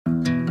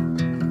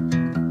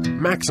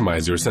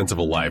Maximize your sense of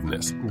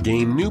aliveness,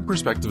 gain new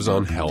perspectives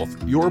on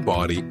health, your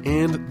body,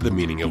 and the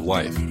meaning of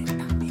life.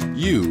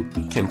 You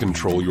can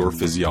control your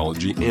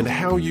physiology and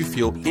how you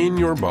feel in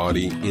your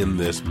body in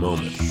this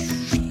moment.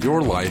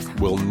 Your life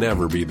will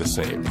never be the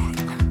same.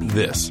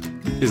 This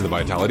is the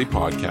Vitality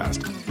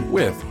Podcast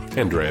with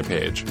Andrea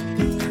Page.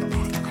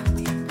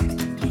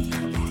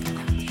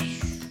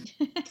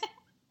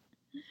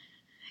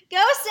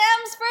 Go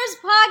Sam's first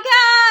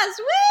podcast!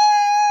 Woo!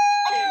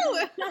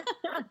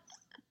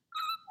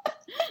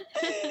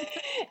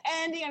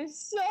 Andy, I'm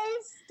so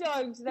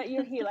stoked that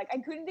you're here. Like, I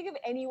couldn't think of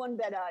anyone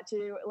better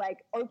to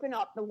open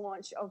up the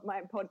launch of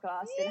my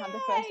podcast and have the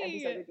first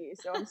episode with you.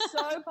 So I'm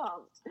so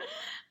pumped.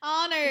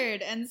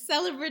 Honored and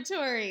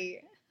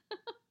celebratory.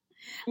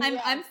 I'm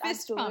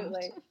fist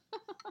absolutely.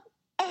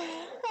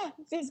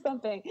 Pumped. Fist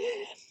pumping.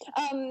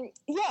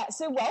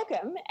 So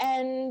welcome.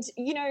 And,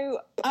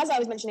 as I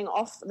was mentioning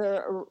off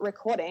the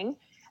recording,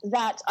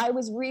 that I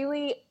was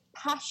really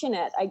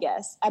passionate, I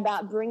guess,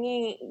 about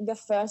bringing the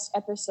first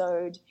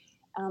episode,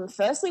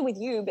 firstly with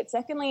you, but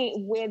secondly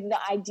with the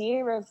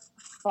idea of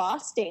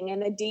fasting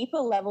and the deeper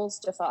levels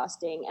to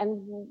fasting.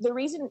 And the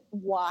reason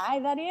why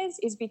that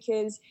is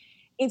because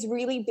it's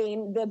really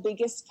been the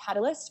biggest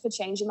catalyst for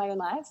change in my own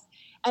life.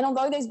 And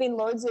although there's been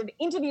loads of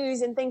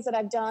interviews and things that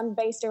I've done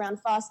based around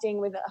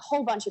fasting with a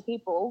whole bunch of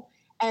people,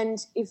 and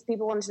if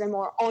people want to know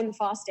more on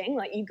fasting,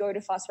 you go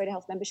to Fast Way to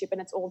Health membership and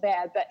it's all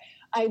there. But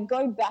I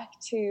go back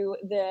to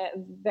the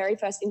very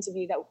first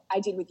interview that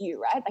I did with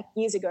you, right?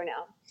 Years ago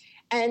now.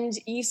 And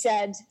you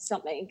said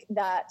something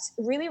that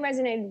really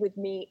resonated with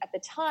me at the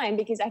time,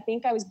 because I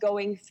think I was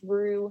going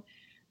through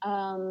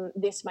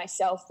this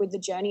myself with the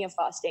journey of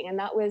fasting. And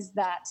that was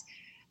that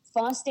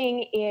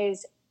fasting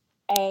is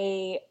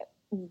a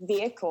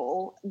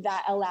vehicle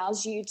that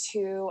allows you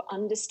to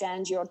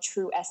understand your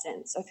true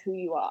essence of who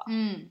you are.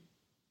 Mm.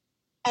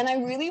 And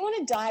I really want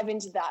to dive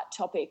into that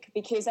topic,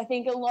 because I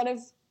think a lot of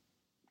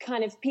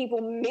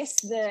people miss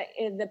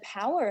the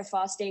power of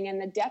fasting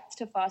and the depth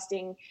to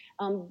fasting,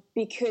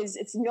 because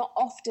it's not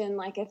often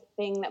a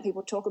thing that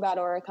people talk about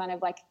or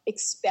are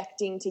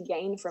expecting to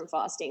gain from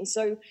fasting.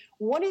 So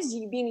what has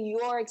been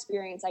your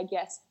experience, I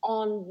guess,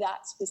 on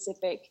that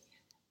specific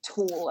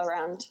tool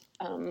around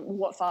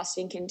what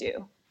fasting can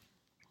do?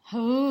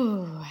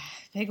 Oh,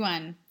 big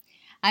one.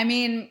 I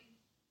mean,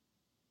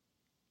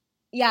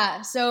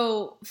 yeah,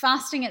 so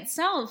fasting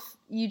itself,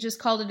 you just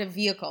called it a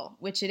vehicle,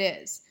 which it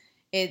is.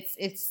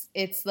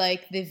 It's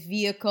like the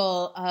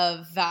vehicle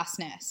of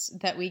vastness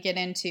that we get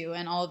into,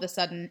 and all of a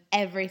sudden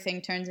everything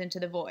turns into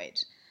the void.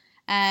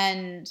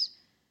 And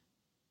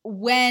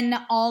when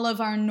all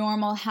of our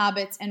normal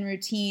habits and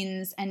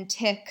routines and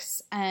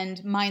tics and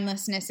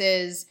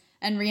mindlessnesses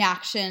and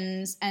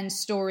reactions and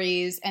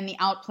stories and the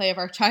outplay of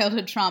our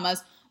childhood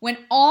traumas, when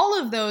all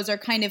of those are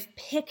kind of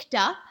picked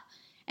up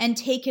and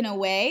taken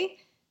away,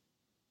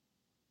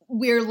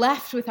 we're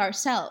left with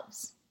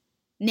ourselves,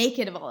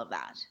 naked of all of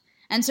that.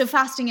 And so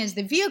fasting is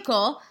the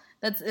vehicle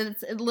it's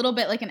a little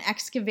bit like an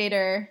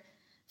excavator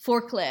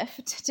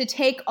forklift to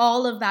take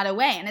all of that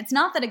away. And it's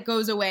not that it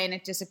goes away and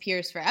it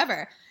disappears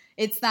forever.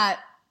 It's that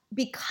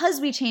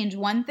because we change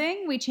one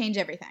thing, we change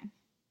everything.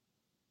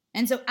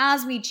 And so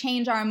as we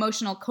change our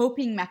emotional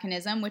coping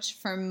mechanism, which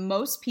for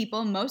most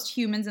people, most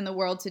humans in the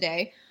world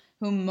today,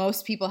 whom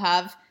most people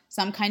have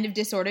some kind of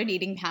disordered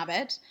eating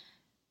habit,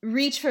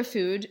 reach for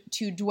food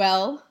to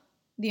dwell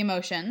the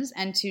emotions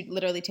and to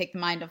literally take the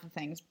mind off of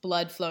things,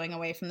 blood flowing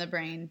away from the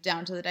brain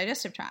down to the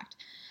digestive tract.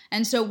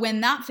 And so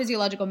when that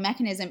physiological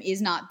mechanism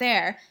is not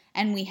there,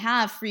 and we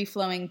have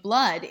free-flowing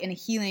blood in a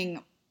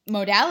healing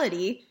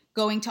modality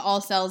going to all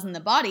cells in the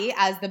body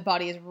as the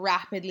body is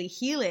rapidly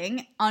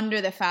healing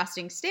under the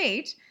fasting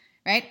state,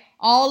 right?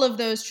 All of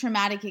those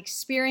traumatic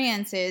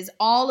experiences,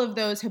 all of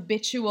those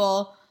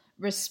habitual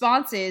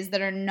responses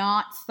that are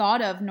not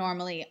thought of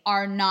normally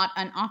are not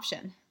an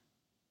option,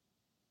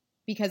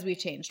 because we've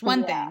changed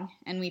one thing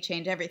and we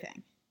change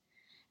everything.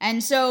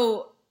 And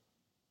so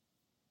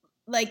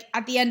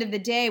at the end of the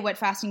day, what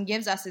fasting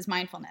gives us is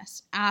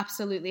mindfulness,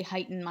 absolutely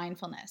heightened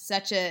mindfulness,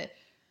 such an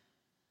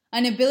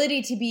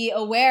ability to be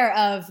aware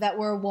of that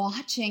we're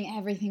watching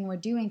everything we're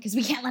doing, because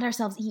we can't let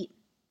ourselves eat,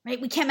 right?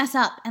 We can't mess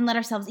up and let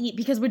ourselves eat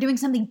because we're doing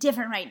something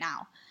different right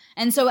now.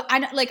 And so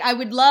I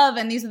would love,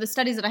 and these are the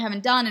studies that I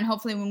haven't done, and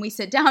hopefully when we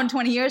sit down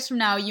 20 years from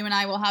now, you and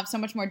I will have so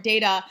much more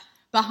data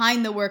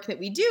behind the work that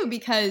we do,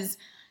 because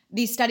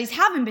these studies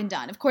haven't been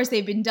done. Of course,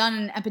 they've been done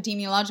in an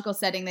epidemiological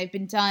setting. They've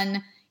been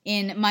done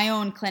in my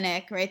own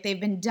clinic, right? They've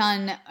been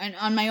done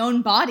on my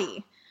own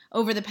body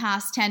over the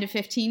past 10 to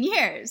 15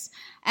 years.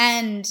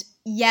 And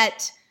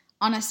yet,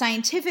 on a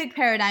scientific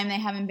paradigm, they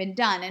haven't been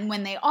done. And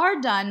when they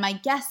are done, my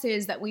guess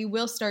is that we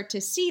will start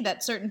to see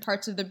that certain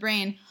parts of the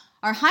brain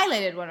are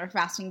highlighted when we're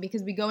fasting,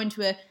 because we go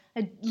into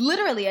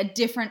literally a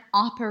different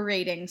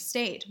operating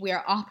state. We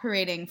are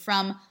operating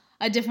from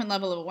a different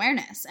level of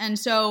awareness. And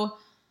so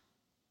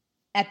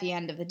at the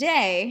end of the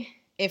day,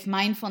 if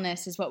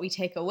mindfulness is what we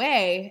take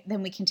away,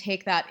 then we can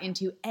take that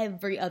into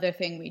every other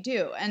thing we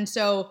do. And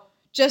so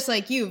just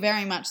like you,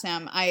 very much,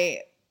 Sam,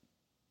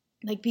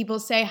 people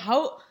say,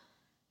 how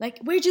like,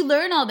 where'd you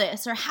learn all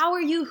this? Or how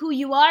are you who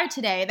you are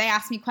today? They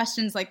ask me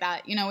questions like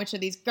that, you know, which are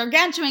these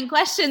gargantuan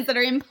questions that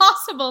are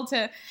impossible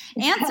to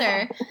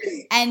answer.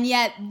 And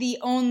yet the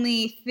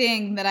only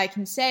thing that I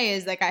can say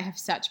is like, I have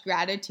such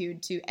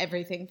gratitude to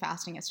everything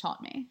fasting has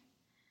taught me.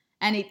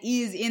 And it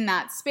is in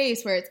that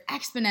space where it's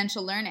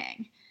exponential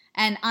learning.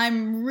 And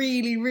I'm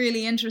really,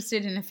 really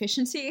interested in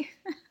efficiency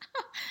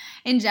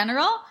in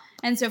general.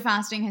 And so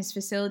fasting has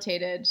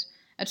facilitated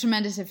a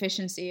tremendous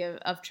efficiency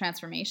of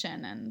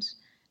transformation and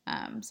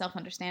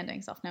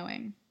self-understanding,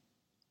 self-knowing.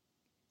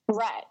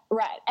 Right.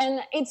 And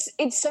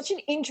it's such an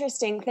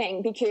interesting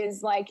thing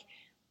because like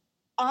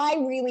I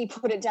really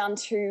put it down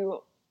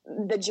to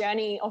the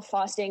journey of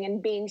fasting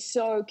and being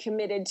so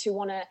committed to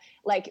want to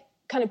like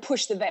kind of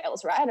push the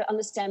veils, right? To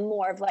understand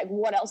more of like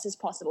what else is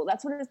possible.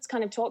 That's what it's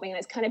kind of taught me. And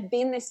it's kind of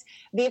been this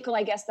vehicle,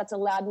 I guess, that's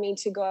allowed me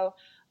to go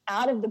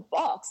out of the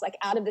box, like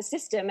out of the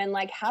system and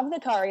like have the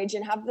courage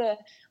and have the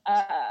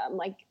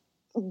like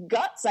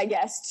guts, I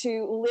guess,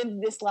 to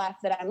live this life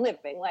that I'm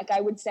living. Like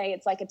I would say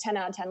it's like a 10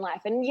 out of 10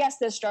 life. And yes,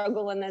 there's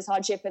struggle and there's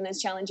hardship and there's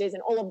challenges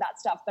and all of that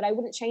stuff, but I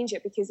wouldn't change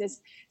it because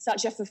there's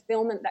such a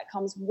fulfillment that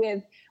comes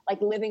with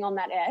like living on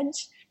that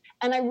edge.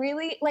 And I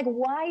really like,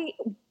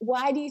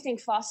 why do you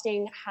think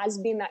fasting has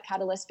been that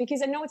catalyst?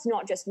 Because I know it's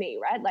not just me,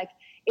 right? Like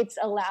it's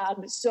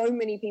allowed so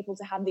many people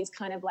to have these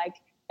kind of like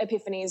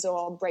epiphanies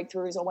or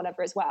breakthroughs or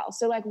whatever as well.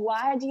 So like,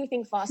 why do you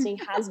think fasting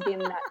has been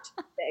that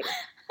thing?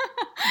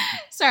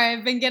 Sorry,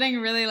 I've been getting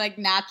really like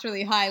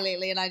naturally high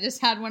lately. And I just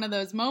had one of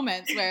those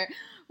moments where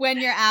when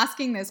you're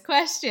asking this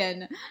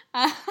question,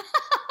 I'm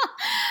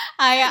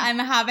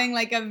having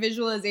like a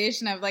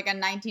visualization of like a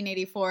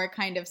 1984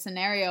 kind of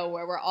scenario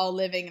where we're all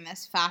living in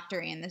this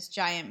factory in this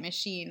giant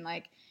machine,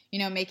 like, you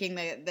know, making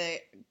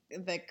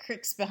the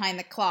clicks behind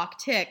the clock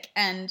tick.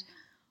 And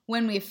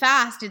when we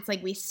fast, it's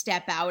like we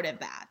step out of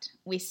that.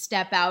 We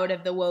step out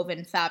of the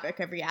woven fabric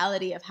of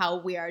reality of how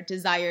we are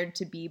desired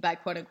to be by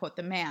quote unquote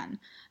the man,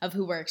 of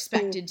who we're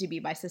expected to be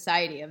by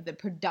society, of the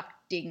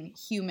producing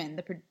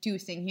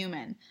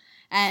human.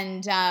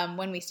 And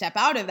when we step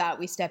out of that,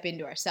 we step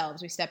into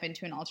ourselves. We step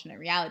into an alternate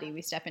reality.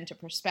 We step into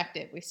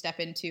perspective. We step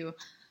into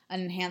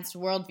an enhanced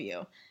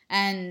worldview.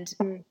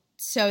 And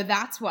so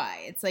that's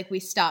why it's like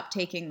we stop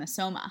taking the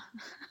soma.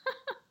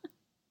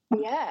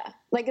 Yeah.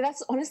 Like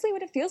that's honestly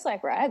what it feels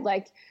like, right?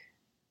 Like,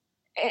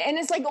 and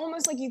it's like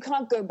almost like you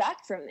can't go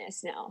back from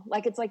this now.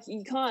 Like it's like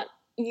you can't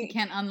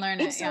unlearn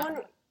it.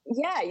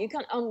 Yeah, you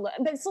can't unlearn.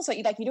 But it's also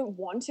like you don't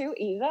want to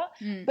either.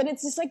 But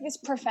it's just like this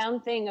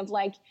profound thing of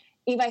like,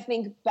 if I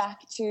think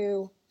back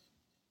to,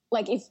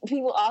 like, if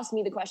people ask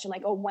me the question,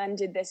 like, oh, when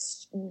did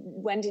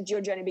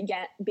your journey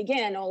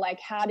begin? Or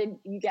like, how did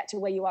you get to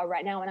where you are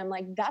right now? And I'm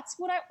like, that's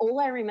all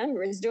I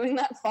remember is doing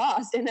that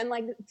fast. And then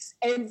like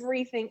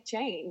everything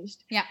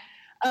changed. Yeah.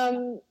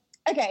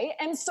 Okay.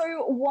 And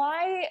so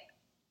what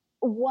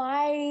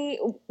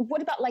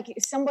about like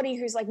somebody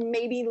who's like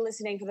maybe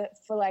listening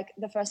for like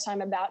the first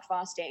time about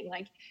fasting?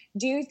 Like,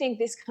 do you think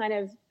this kind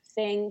of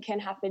thing can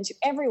happen to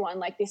everyone?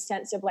 Like this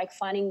sense of like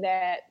finding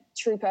their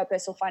true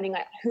purpose or finding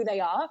like who they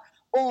are,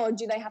 or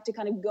do they have to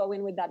kind of go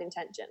in with that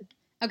intention?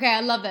 Okay,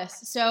 I love this.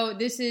 So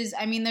there's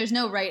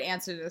no right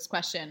answer to this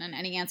question, and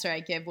any answer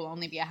I give will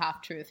only be a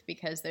half truth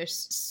because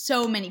there's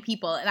so many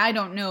people, and I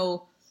don't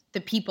know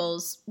the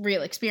people's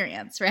real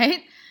experience, right?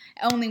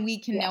 Only we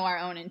can know our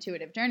own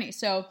intuitive journey.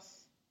 So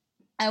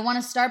I want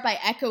to start by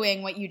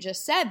echoing what you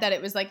just said, that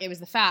it was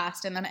the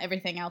fast and then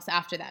everything else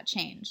after that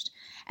changed.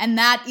 And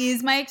that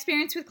is my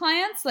experience with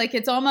clients. Like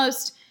it's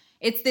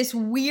this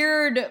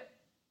weird,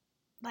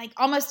 like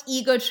almost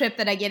ego trip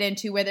that I get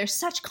into where there's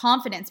such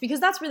confidence, because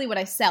that's really what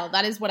I sell.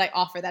 That is what I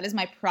offer. That is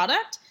my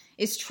product,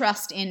 is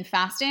trust in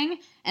fasting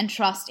and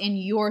trust in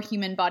your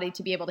human body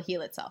to be able to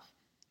heal itself.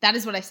 That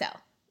is what I sell.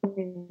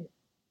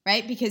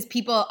 Right? Because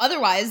people,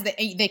 otherwise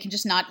they can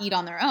just not eat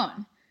on their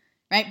own.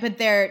 Right? But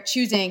they're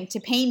choosing to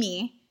pay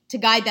me to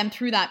guide them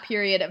through that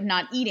period of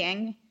not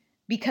eating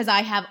because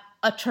I have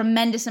a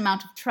tremendous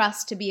amount of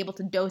trust to be able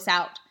to dose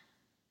out.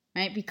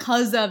 Right?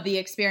 Because of the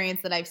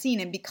experience that I've seen,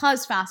 and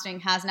because fasting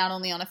has not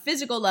only on a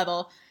physical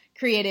level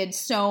created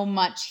so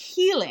much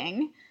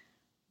healing,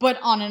 but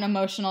on an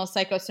emotional,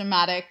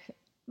 psychosomatic,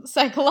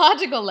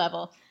 psychological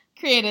level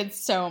created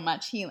so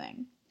much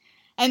healing.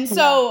 And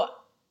so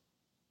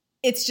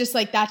it's just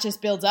like that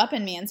just builds up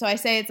in me. And so I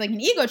say it's like an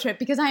ego trip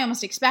because I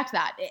almost expect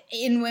that.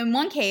 In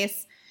one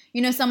case,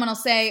 you know, someone will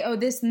say, oh,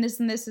 this and this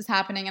and this is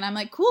happening. And I'm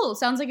like, cool,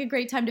 sounds like a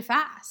great time to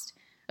fast.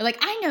 Or like,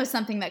 I know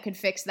something that could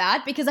fix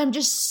that because I'm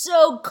just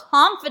so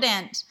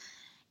confident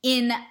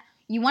in,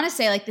 you want to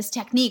say like this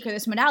technique or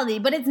this modality,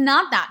 but it's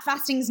not that.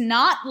 Fasting's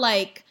not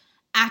like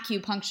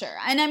acupuncture.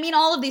 And I mean,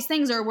 all of these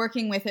things are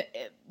working with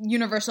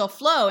universal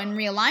flow and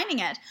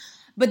realigning it.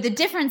 But the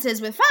difference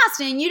is with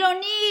fasting, you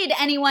don't need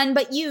anyone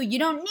but you. You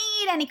don't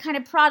need any kind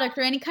of product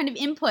or any kind of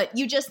input.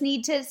 You just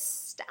need to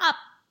stop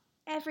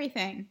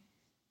everything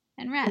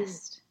and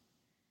rest,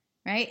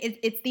 right?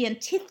 It's the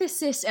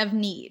antithesis of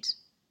need.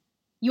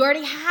 You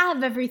already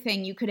have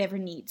everything you could ever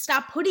need.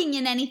 Stop putting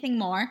in anything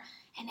more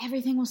and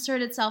everything will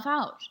sort itself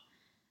out.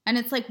 And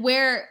it's like,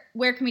 where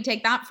can we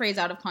take that phrase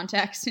out of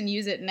context and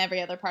use it in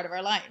every other part of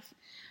our life?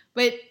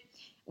 But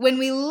when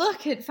we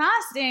look at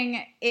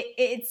fasting,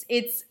 it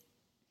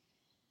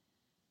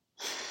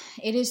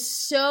is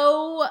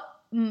so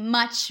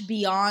much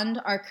beyond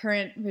our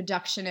current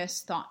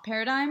reductionist thought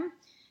paradigm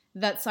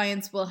that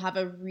science will have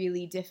a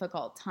really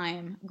difficult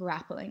time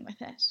grappling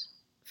with it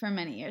for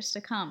many years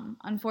to come,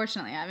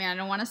 unfortunately. I mean, I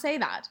don't want to say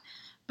that,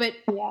 but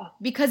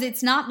because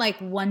it's not like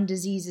one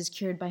disease is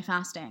cured by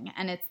fasting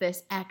and it's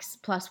this X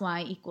plus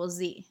Y equals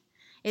Z.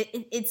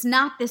 It's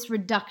not this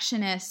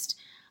reductionist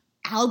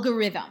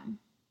algorithm,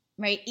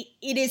 right?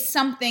 It is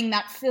something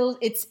that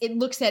it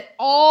looks at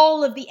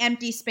all of the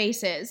empty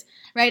spaces,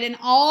 right? And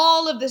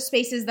all of the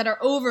spaces that are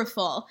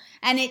overfull,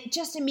 and it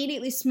just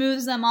immediately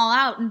smooths them all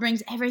out and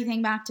brings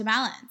everything back to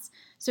balance.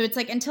 So it's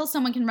like, until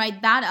someone can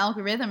write that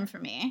algorithm for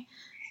me,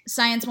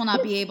 science will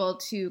not be able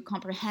to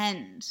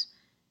comprehend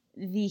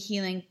the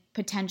healing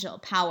potential,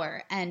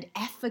 power, and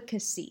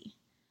efficacy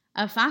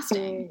of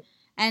fasting.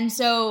 And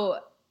so,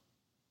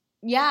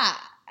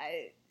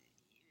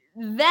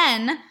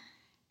 then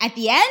at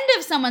the end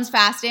of someone's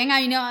fasting,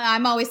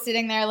 I'm always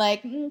sitting there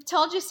like,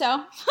 told you so.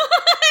 And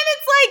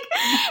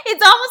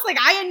it's almost like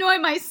I annoy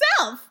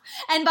myself.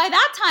 And by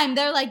that time,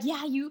 they're like,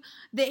 yeah, you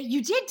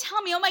did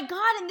tell me, oh my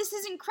God, and this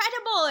is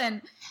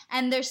incredible.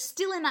 And they're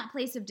still in that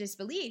place of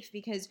disbelief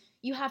because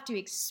you have to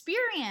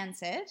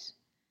experience it,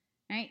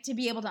 right, to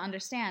be able to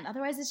understand.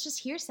 Otherwise, it's just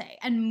hearsay.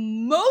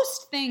 And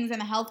most things in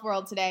the health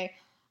world today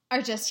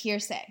are just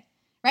hearsay,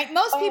 right?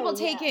 Most people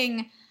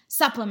taking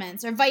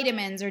supplements or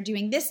vitamins or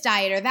doing this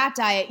diet or that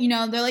diet,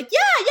 they're like,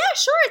 yeah,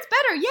 sure, it's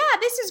better. Yeah,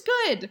 this is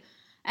good.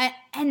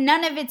 And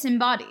none of it's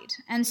embodied.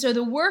 And so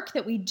the work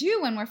that we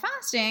do when we're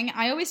fasting,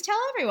 I always tell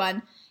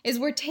everyone, is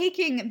we're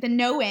taking the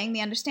knowing, the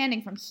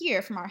understanding from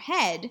here, from our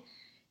head,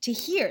 to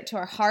here, to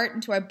our heart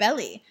and to our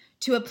belly,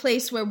 to a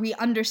place where we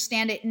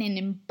understand it in an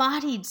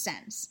embodied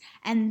sense.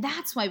 And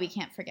that's why we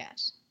can't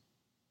forget.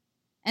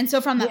 And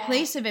so from that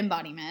place of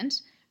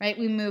embodiment, right,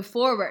 we move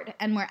forward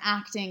and we're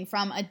acting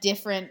from a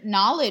different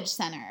knowledge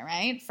center,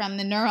 right, from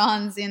the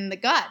neurons in the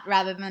gut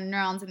rather than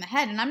neurons in the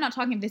head. And I'm not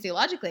talking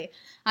physiologically.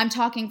 I'm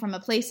talking from a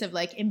place of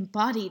like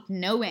embodied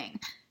knowing,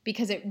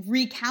 because it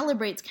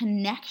recalibrates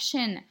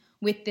connection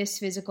with this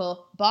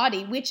physical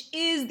body, which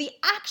is the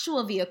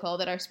actual vehicle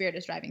that our spirit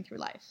is driving through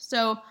life.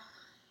 So,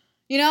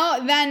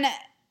 then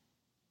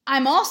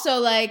I'm also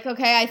like,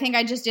 okay, I think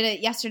I just did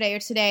it yesterday or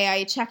today.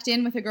 I checked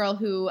in with a girl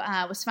who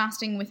was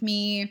fasting with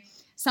me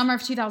summer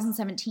of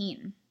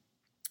 2017,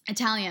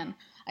 Italian.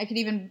 I could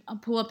even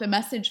pull up the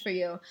message for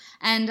you.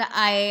 And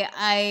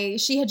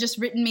she had just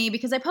written me,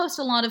 because I post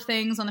a lot of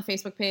things on the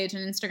Facebook page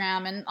and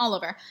Instagram and all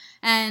over.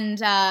 And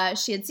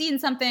she had seen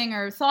something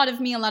or thought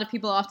of me. A lot of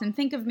people often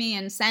think of me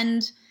and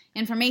send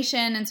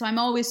information. And so I'm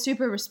always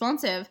super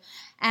responsive.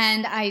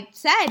 And I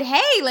said,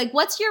 hey, like,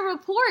 what's your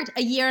report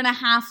a year and a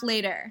half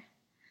later?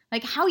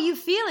 Like, how are you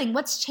feeling?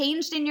 What's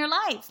changed in your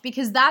life?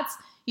 Because that's,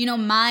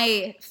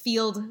 my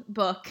field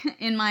book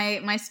in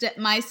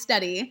my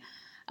study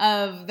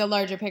of the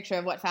larger picture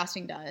of what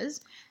fasting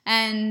does.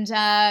 And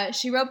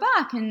she wrote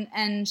back,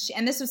 and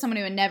this was someone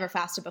who had never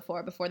fasted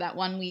before that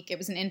 1 week. It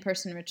was an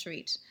in-person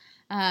retreat,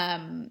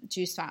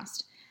 juice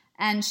fast.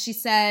 And she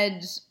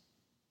said,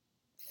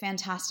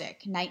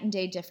 fantastic, night and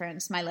day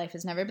difference. My life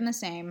has never been the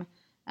same.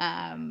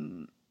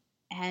 And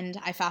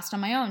I fast on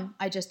my own.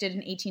 I just did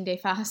an 18-day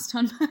fast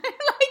on my,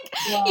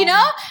 wow.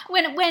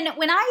 When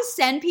I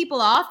send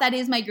people off, that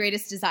is my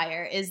greatest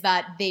desire, is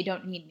that they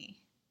don't need me.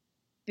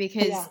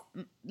 Because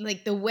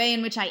like the way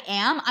in which I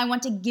am, I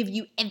want to give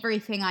you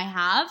everything I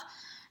have,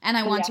 and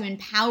I want to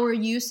empower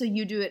you so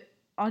you do it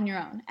on your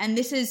own. And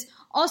this is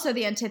also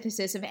the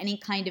antithesis of any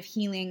kind of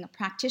healing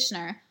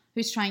practitioner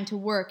who's trying to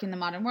work in the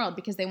modern world,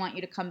 because they want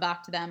you to come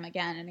back to them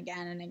again and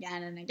again and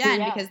again and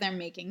again because they're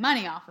making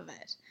money off of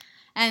it.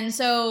 And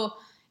so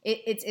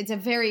it's a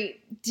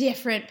very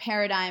different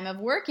paradigm of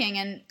working,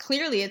 and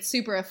clearly it's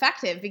super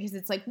effective, because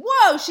it's like,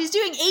 whoa, she's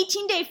doing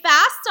 18-day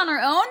fasts on her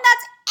own?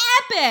 That's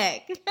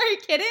epic. Are you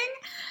kidding?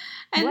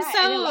 And right,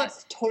 so and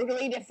that's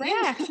totally different.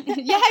 Yeah.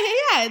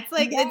 It's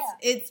like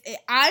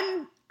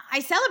I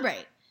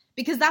celebrate,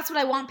 because that's what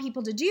I want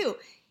people to do.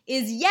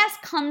 Is yes,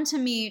 come to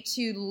me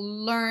to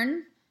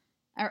learn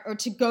or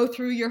to go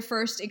through your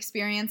first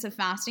experience of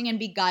fasting and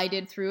be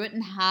guided through it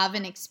and have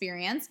an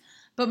experience.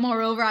 But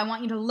moreover, I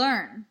want you to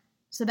learn,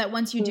 so that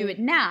once you do it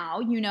now,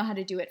 you know how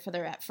to do it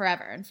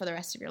forever and for the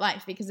rest of your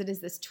life, because it is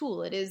this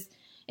tool. It's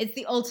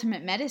the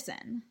ultimate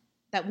medicine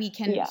that we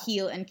can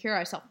heal and cure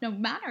ourselves, no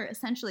matter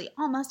essentially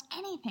almost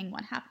anything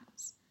what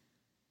happens.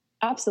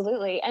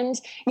 Absolutely. And,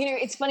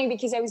 it's funny,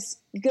 because I was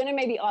going to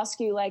maybe ask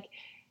you, like,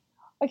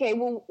 okay,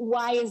 well,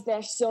 why is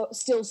there still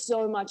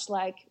so much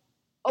like,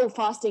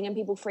 fasting, and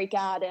people freak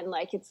out, and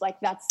like, it's like,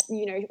 that's,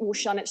 we'll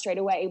shun it straight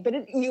away.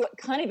 But you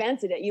kind of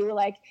answered it. You were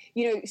like,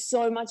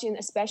 so much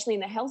especially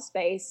in the health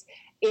space,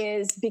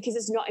 is because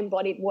it's not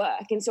embodied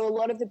work. And so a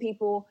lot of the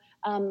people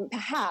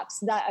perhaps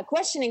that are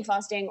questioning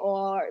fasting,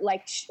 or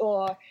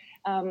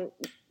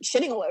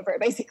shitting all over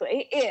it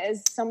basically,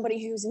 is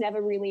somebody who's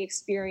never really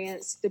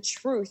experienced the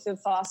truth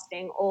of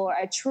fasting or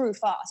a true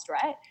fast,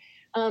 right?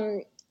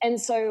 And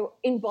so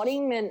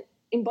embodiment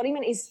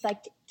is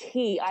like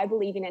key, I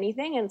believe, in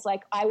anything. And it's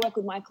like, I work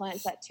with my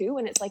clients that too.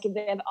 And it's like, if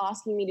they're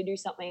asking me to do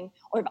something,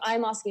 or if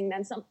I'm asking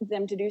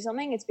them to do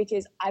something, it's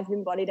because I've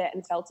embodied it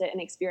and felt it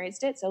and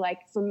experienced it. So like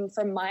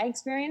from my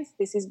experience,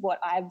 this is what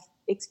I've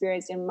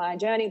experienced in my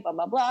journey, blah,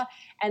 blah, blah.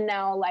 And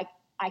now like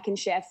I can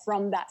share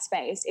from that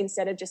space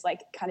instead of just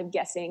like kind of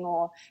guessing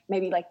or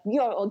maybe like,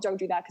 or don't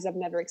do that because I've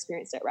never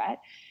experienced it. Right.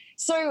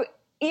 So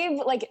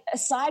if like,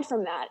 aside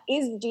from that,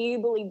 do you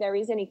believe there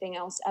is anything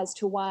else as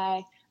to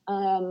why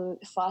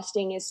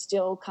fasting is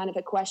still kind of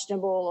a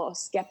questionable or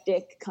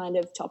skeptic kind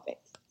of topic?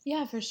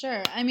 Yeah, for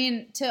sure. I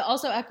mean, to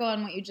also echo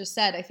on what you just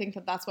said, I think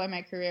that that's why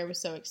my career was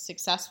so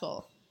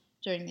successful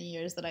during the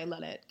years that I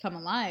let it come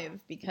alive,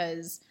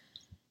 because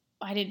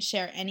I didn't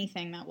share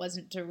anything that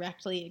wasn't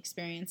directly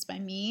experienced by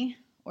me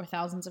or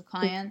thousands of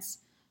clients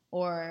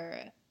or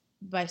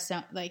by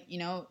some, like, you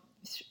know,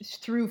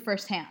 through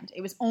firsthand.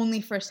 It was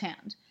only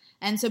firsthand.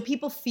 And so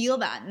people feel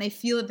that, and they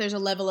feel that there's a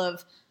level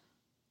of,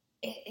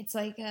 it's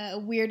like a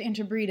weird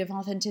interbreed of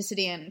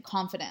authenticity and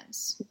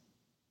confidence.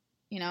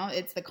 You know,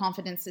 it's the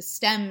confidence that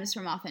stems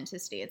from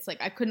authenticity. It's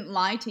like, I couldn't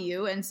lie to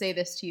you and say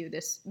this to you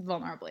this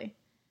vulnerably.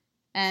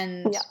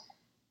 And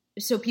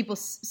so people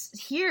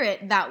hear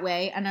it that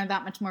way and are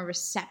that much more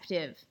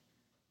receptive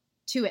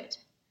to it.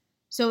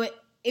 So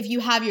if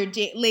you have your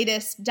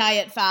latest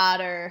diet fad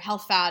or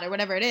health fad or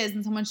whatever it is,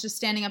 and someone's just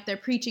standing up there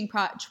preaching,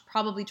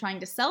 probably trying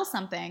to sell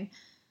something,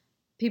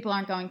 people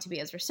aren't going to be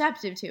as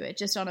receptive to it,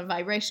 just on a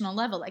vibrational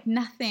level, like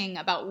nothing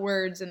about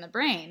words in the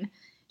brain,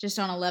 just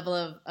on a level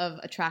of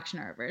attraction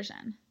or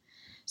aversion.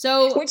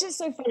 So, which is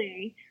so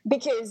funny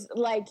because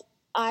like,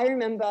 I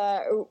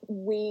remember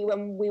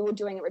when we were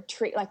doing a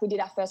retreat, like we did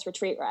our first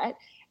retreat, right?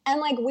 And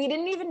like, we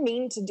didn't even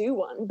mean to do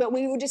one, but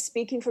we were just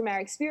speaking from our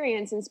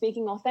experience and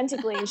speaking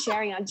authentically and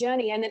sharing our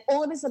journey. And then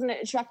all of a sudden it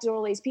attracted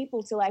all these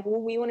people to like, well,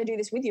 we want to do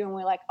this with you. And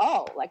we're like,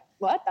 oh, like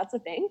what? That's a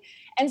thing.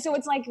 And so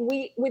it's like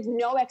with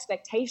no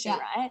expectation,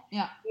 right?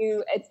 Yeah.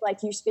 It's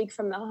like you speak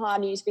from the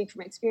heart and you speak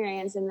from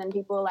experience. And then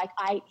people are like,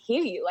 I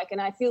hear you. Like,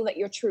 and I feel that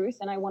your truth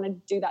and I want to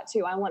do that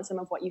too. I want some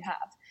of what you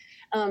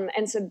have.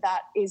 And so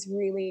that is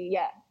really,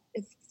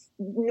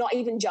 not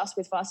even just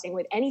with fasting,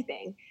 with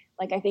anything.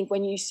 Like, I think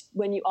when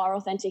you are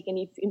authentic and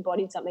you've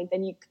embodied something,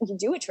 then you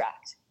do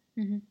attract.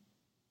 Mm-hmm.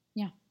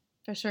 Yeah,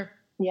 for sure.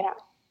 Yeah.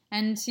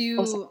 And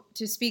to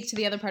speak to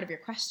the other part of your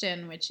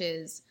question, which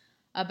is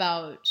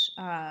about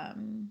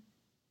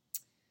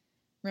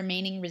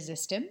remaining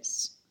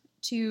resistance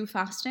to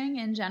fasting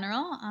in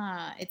general,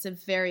 it's a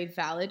very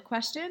valid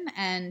question,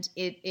 and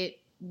it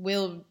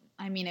will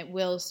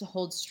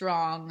hold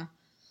strong,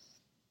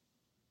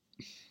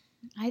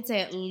 I'd say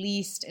at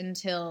least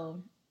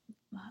until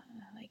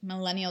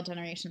millennial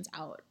generations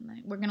out.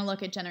 We're going to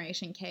look at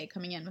Generation K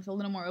coming in with a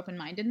little more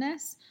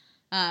open-mindedness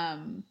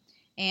and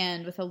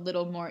with a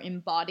little more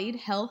embodied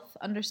health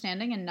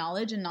understanding and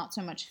knowledge, and not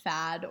so much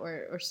fad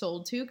or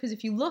sold to. Because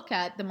if you look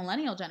at the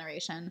millennial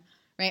generation,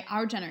 right,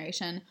 our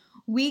generation,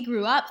 we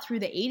grew up through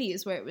the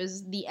 80s where it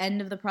was the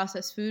end of the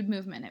processed food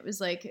movement. It was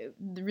like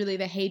really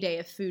the heyday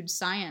of food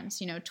science,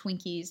 you know,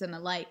 Twinkies and the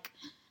like.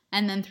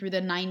 And then through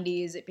the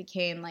 90s, it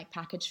became like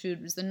packaged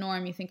food was the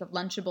norm. You think of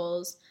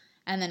Lunchables.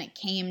 And then it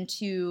came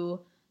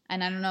to,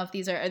 and I don't know if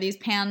these are these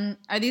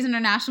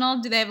international?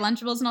 Do they have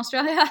Lunchables in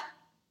Australia?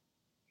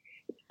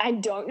 I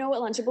don't know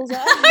what Lunchables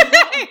are.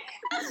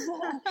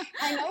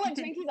 I know what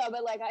Twinkies are,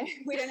 but like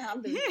we don't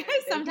have them.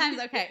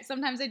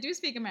 Sometimes I do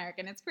speak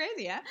American. It's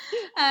crazy, yeah?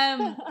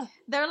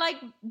 They're like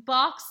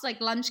boxed like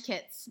lunch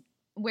kits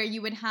where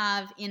you would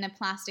have in a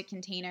plastic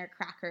container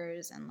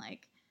crackers and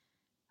like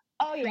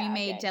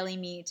pre-made deli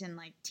meat and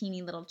like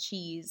teeny little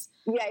cheese.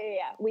 Yeah.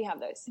 We have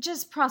those.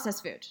 Just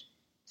processed food.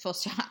 Full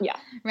stop. Yeah.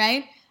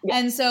 Right? Yeah.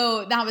 And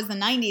so that was the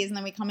 90s. And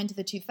then we come into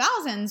the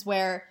 2000s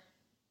where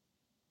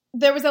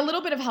there was a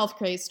little bit of health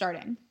craze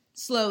starting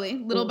slowly,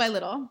 little by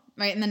little,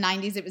 right? In the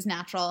 90s, it was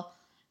natural.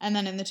 And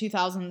then in the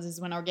 2000s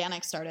is when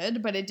organic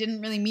started. But it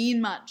didn't really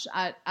mean much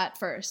at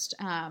first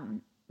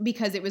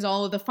because it was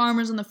all of the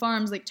farmers on the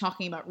farms like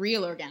talking about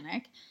real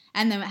organic.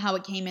 And then how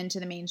it came into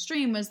the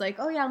mainstream was like,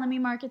 oh, yeah, let me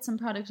market some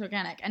products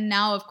organic. And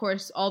now, of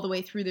course, all the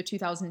way through the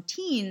 2000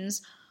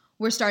 teens,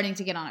 we're starting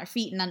to get on our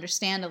feet and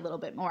understand a little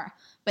bit more.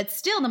 But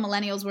still, the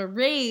millennials were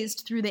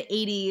raised through the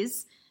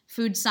 80s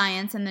food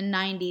science and the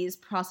 90s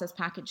processed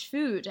packaged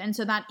food. And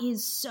so that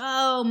is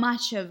so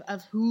much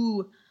of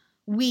who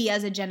we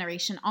as a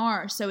generation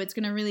are. So it's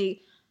going to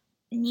really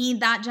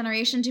need that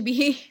generation to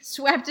be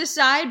swept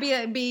aside,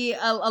 be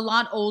a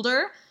lot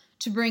older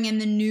to bring in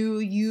the new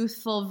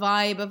youthful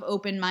vibe of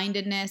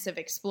open-mindedness, of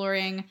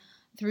exploring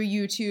through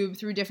YouTube,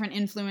 through different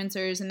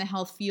influencers in the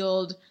health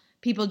field,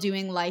 people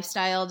doing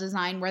lifestyle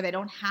design where they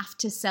don't have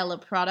to sell a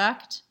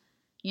product,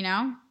 you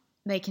know?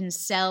 They can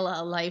sell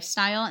a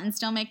lifestyle and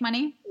still make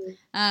money.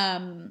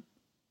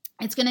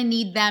 It's going to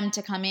need them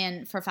to come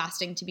in for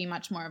fasting to be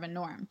much more of a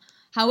norm.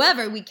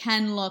 However, we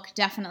can look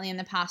definitely in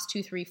the past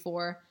 2, 3,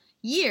 4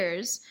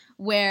 years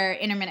where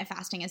intermittent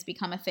fasting has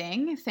become a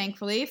thing,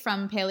 thankfully,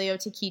 from paleo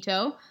to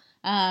keto.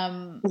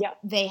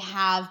 They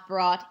have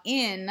brought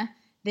in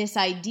this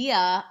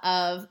idea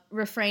of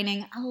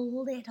refraining a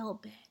little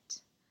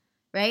bit,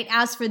 right?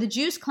 As for the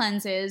juice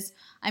cleanses,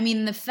 I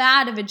mean, the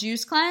fad of a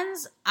juice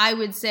cleanse, I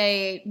would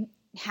say,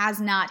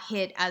 has not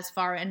hit as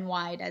far and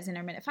wide as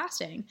intermittent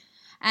fasting.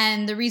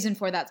 And the reason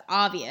for that's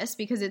obvious,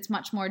 because it's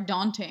much more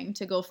daunting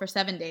to go for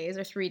 7 days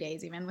or 3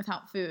 days even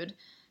without food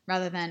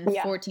rather than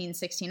 14,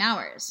 16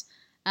 hours.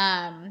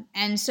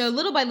 And so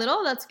little by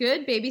little, that's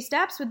good. Baby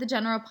steps with the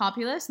general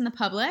populace and the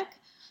public.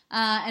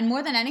 And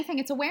more than anything,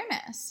 it's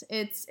awareness.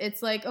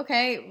 It's like,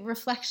 okay,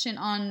 reflection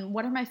on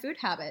what are my food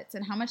habits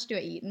and how much do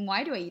I eat and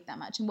why do I eat that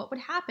much and what would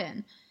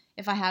happen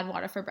if I had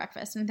water for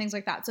breakfast and things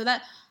like that. So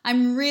that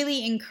I'm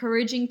really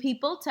encouraging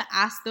people to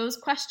ask those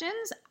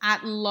questions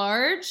at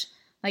large,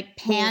 like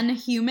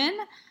pan-human,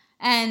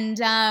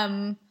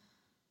 and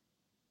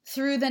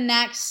through the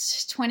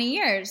next 20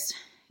 years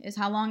is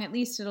how long at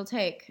least it'll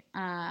take.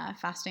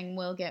 Fasting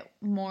will get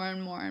more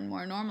and more and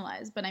more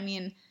normalized. But I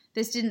mean,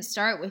 this didn't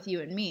start with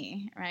you and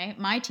me, right?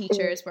 My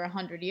teachers were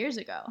 100 years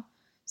ago.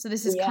 So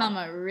this has come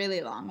a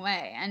really long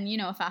way. And, you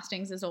know,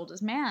 fasting's as old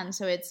as man.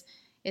 So it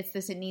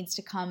needs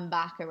to come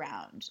back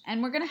around.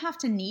 And we're going to have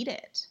to need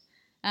it.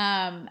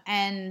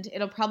 And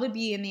it'll probably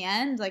be, in the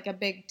end, like a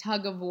big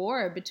tug of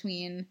war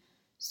between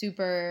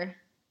super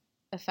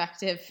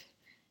effective,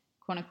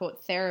 quote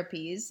unquote,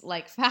 therapies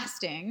like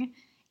fasting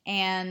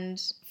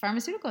and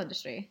pharmaceutical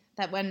industry.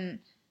 That when,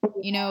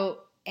 you know,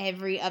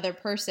 every other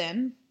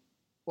person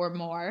or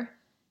more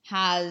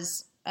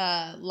has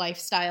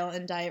lifestyle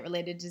and diet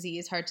related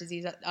disease, heart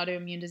disease,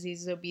 autoimmune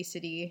diseases,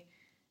 obesity,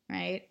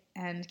 right?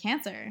 And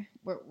cancer,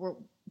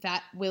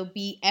 that will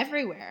be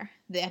everywhere.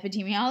 The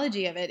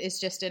epidemiology of it is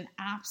just an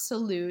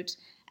absolute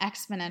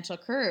exponential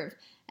curve.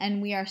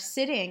 And we are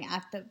sitting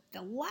at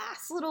the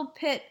last little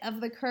pit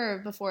of the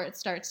curve before it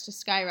starts to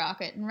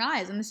skyrocket and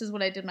rise. And this is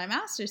what I did my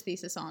master's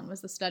thesis on,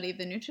 was the study of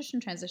the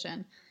nutrition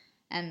transition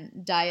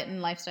and diet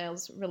and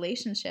lifestyle's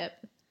relationship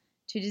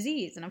to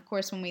disease. And of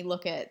course, when we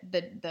look at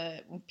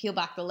the peel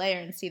back the layer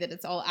and see that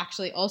it's all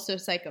actually also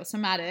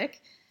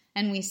psychosomatic,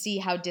 and we see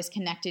how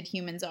disconnected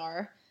humans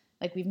are,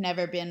 like we've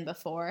never been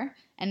before,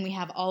 and we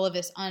have all of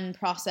this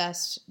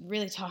unprocessed,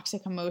 really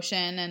toxic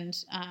emotion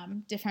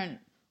and different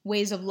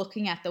ways of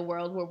looking at the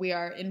world where we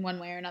are in one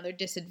way or another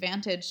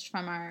disadvantaged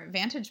from our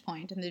vantage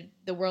point and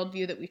the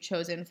worldview that we've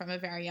chosen from a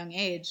very young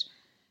age,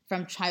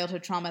 from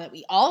childhood trauma that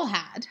we all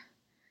had,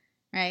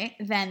 right?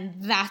 Then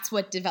that's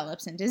what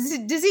develops into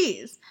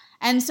disease.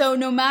 And so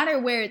no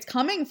matter where it's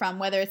coming from,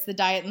 whether it's the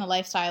diet and the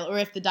lifestyle, or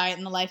if the diet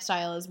and the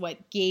lifestyle is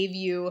what gave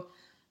you,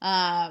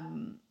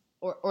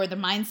 or the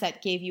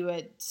mindset gave you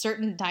a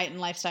certain diet and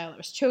lifestyle that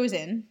was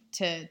chosen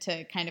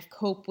to kind of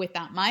cope with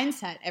that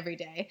mindset every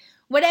day,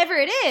 whatever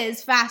it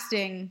is,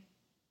 fasting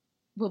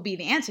will be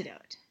the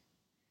antidote.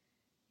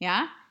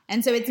 Yeah?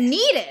 And so it's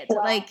needed.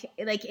 Like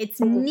it's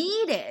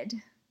needed.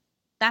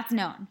 That's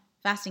known.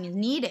 Fasting is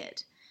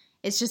needed.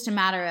 It's just a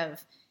matter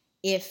of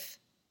if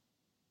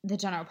the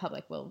general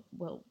public will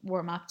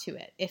warm up to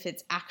it. If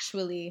it's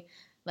actually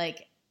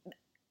like,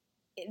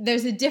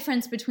 there's a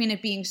difference between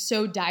it being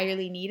so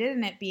direly needed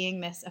and it being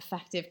this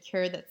effective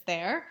cure that's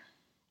there,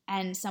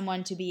 and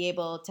someone to be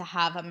able to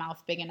have a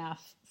mouth big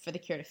enough for the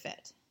cure to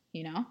fit,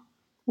 you know?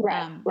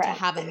 Right. To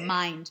have a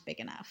mind big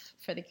enough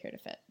for the cure to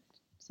fit.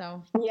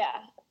 So. Yeah.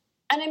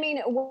 And I mean,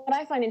 what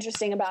I find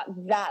interesting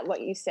about that,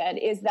 what you said,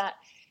 is that,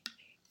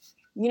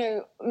 you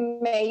know,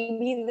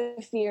 maybe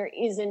the fear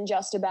isn't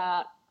just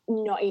about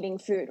not eating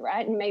food,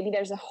 right? And maybe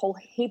there's a whole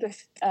heap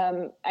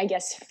of, I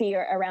guess,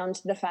 fear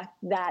around the fact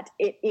that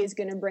it is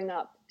going to bring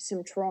up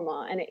some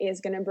trauma and it is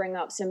going to bring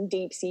up some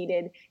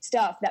deep-seated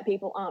stuff that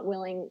people aren't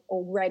willing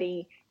or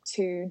ready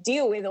to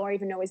deal with or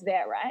even know is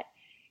there, right?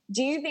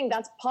 Do you think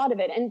that's part of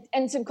it?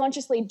 And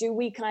subconsciously, do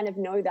we kind of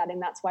know that,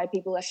 and that's why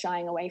people are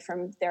shying away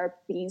from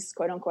therapies,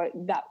 quote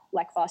unquote, that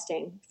like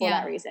fasting for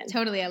that reason?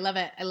 Totally. I love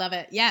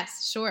it.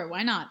 Yes, sure.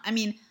 Why not? I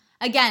mean,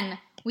 again,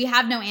 we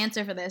have no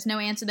answer for this, no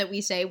answer that we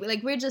say.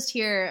 Like, we're just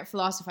here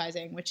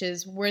philosophizing, which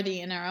is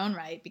worthy in our own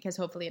right, because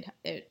hopefully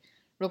it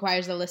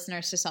requires the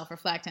listeners to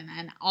self-reflect and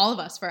all of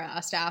us, for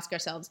us to ask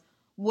ourselves,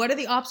 what are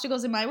the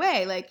obstacles in my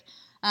way? Like,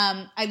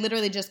 I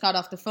literally just got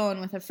off the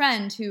phone with a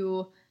friend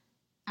who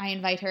I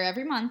invite her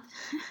every month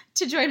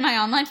to join my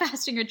online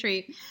fasting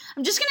retreat.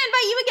 I'm just going to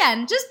invite you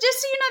again, just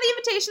so you know the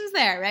invitation's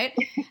there, right?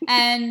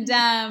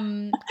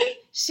 And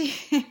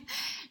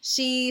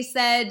she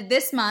said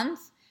this month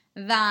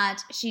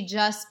that she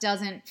just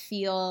doesn't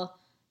feel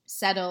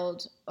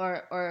settled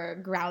or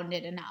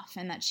grounded enough,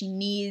 and that she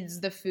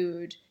needs the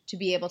food to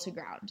be able to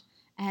ground.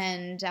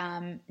 And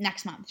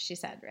next month, she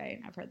said,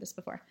 right? I've heard this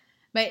before.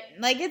 But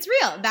like, it's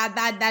real.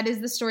 That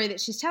is the story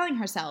that she's telling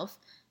herself,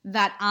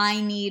 that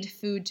I need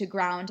food to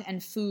ground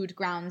and food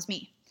grounds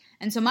me.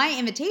 And so my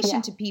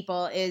invitation to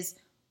people is,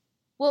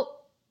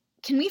 well,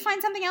 can we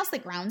find something else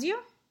that grounds you?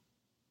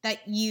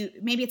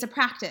 Maybe it's a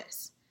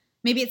practice.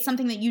 Maybe it's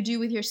something that you do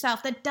with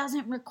yourself that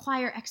doesn't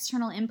require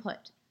external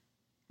input.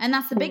 And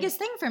that's the biggest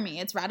thing for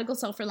me. It's radical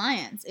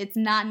self-reliance. It's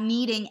not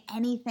needing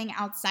anything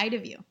outside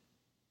of you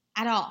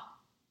at all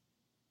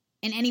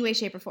in any way,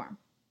 shape, or form.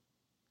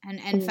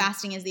 And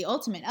fasting is the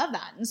ultimate of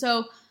that. And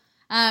so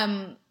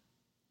I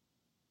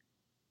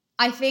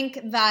think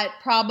that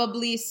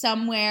probably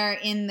somewhere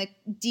in the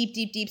deep,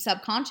 deep, deep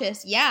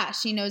subconscious,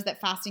 she knows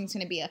that fasting is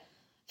going to be a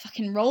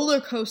fucking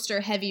roller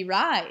coaster heavy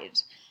ride.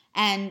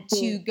 And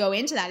to go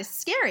into that is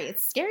scary.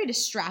 It's scary to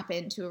strap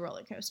into a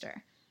roller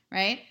coaster,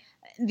 right?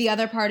 The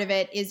other part of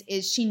it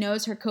is she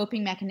knows her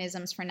coping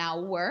mechanisms for now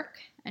work,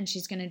 and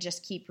she's going to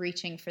just keep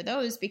reaching for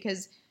those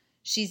because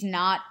she's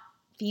not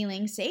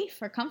feeling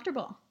safe or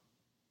comfortable.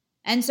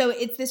 And so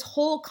it's this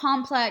whole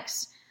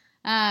complex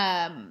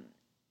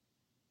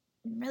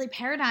really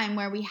paradigm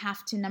where we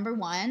have to, number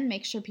one,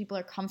 make sure people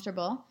are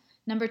comfortable.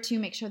 Number two,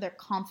 make sure they're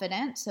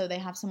confident so they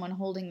have someone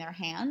holding their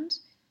hand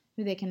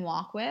who they can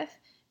walk with.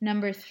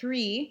 Number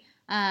three,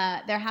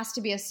 there has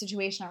to be a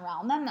situation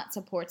around them that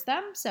supports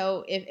them.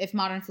 So if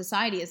modern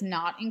society is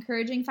not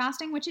encouraging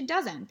fasting, which it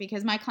doesn't,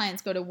 because my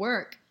clients go to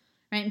work,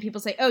 right, and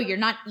people say, oh, you're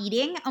not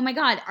eating? Oh my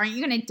God, aren't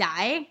you going to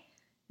die?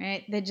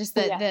 Right? The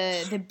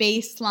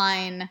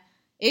baseline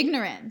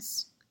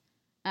ignorance.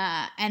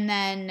 And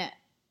then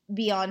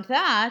beyond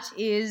that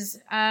is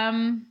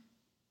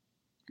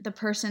the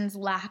person's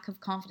lack of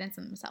confidence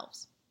in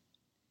themselves,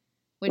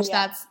 which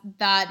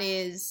that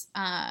is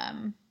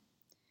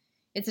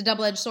it's a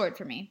double-edged sword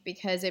for me,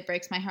 because it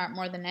breaks my heart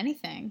more than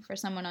anything for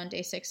someone on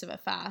day 6 of a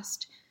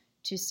fast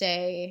to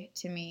say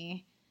to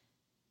me,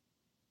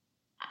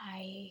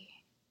 I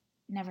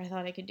never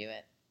thought I could do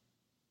it.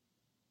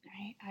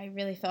 Right? I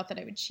really thought that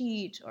I would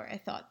cheat, or I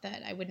thought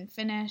that I wouldn't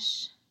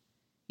finish,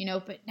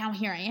 but now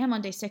here I am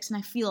on day 6 and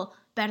I feel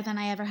better than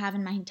I ever have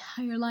in my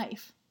entire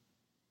life,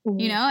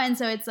 And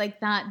so it's like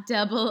that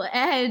double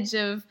edge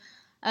of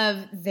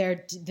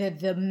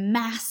the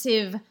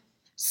massive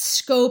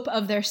scope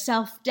of their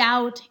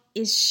self-doubt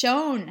is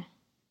shown,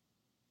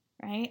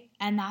 right?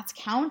 And that's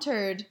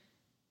countered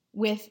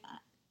with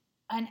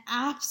an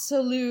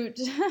absolute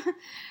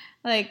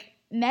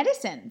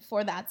medicine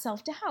for that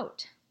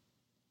self-doubt,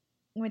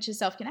 which is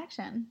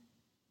self-connection.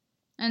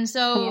 And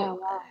so,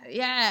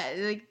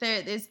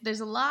 there's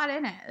a lot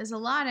in it. There's a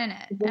lot in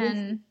it.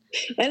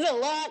 There's a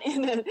lot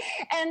in it.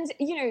 And,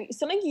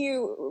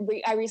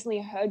 something I recently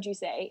heard you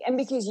say, and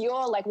because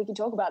you're we can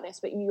talk about this,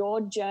 but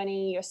your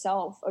journey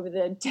yourself over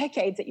the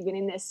decades that you've been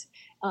in this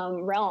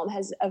realm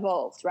has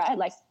evolved, right?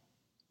 Like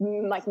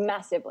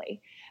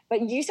massively.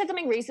 But you said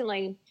something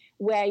recently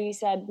where you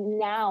said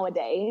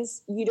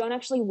nowadays you don't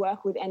actually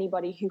work with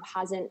anybody who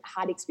hasn't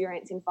had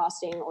experience in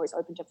fasting or is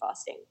open to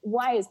fasting.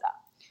 Why is that?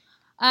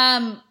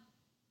 Well,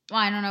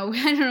 I don't know.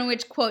 I don't know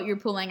which quote you're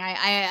pulling.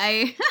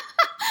 I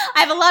I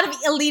have a lot of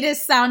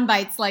elitist sound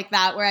bites like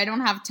that where I don't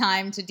have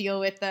time to deal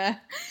with the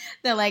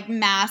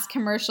mass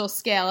commercial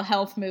scale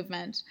health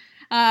movement.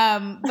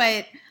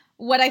 But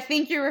what I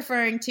think you're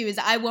referring to is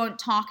I won't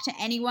talk to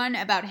anyone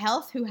about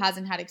health who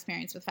hasn't had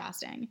experience with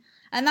fasting.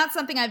 And that's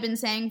something I've been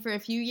saying for a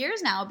few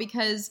years now,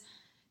 because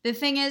the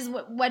thing is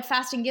what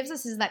fasting gives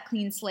us is that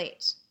clean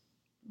slate,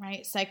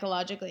 right?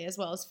 Psychologically as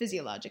well as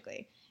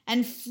physiologically.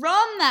 And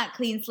from that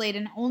clean slate,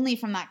 and only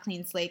from that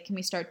clean slate, can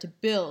we start to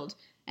build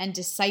and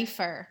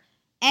decipher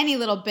any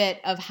little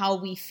bit of how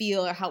we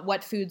feel or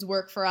what foods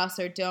work for us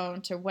or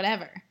don't or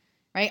whatever,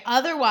 right?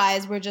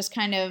 Otherwise, we're just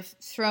kind of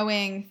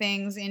throwing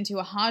things into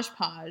a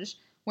hodgepodge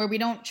where we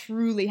don't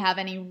truly have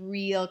any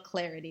real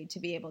clarity to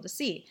be able to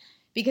see,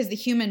 because the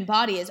human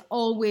body is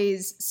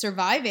always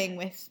surviving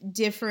with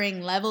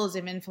differing levels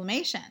of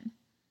inflammation.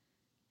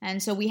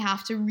 And so we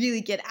have to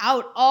really get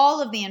out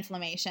all of the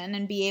inflammation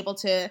and be able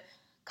to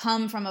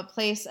come from a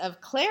place of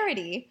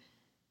clarity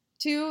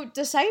to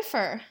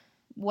decipher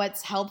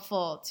what's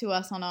helpful to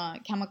us on a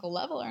chemical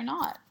level or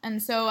not. And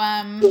so,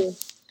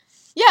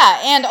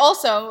 and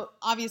also,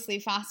 obviously,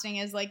 fasting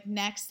is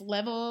next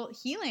level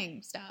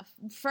healing stuff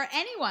for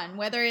anyone,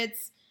 whether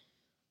it's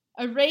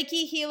a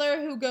Reiki healer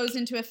who goes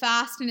into a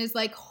fast and is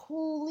like,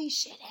 holy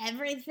shit,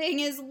 everything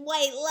is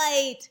white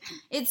light.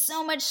 It's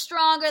so much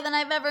stronger than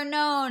I've ever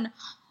known.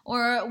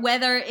 Or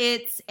whether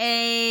it's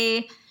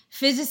a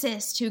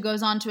physicist who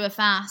goes onto a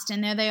fast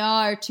and there they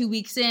are 2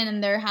 weeks in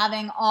and they're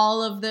having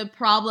all of the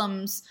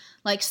problems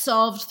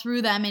solved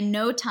through them in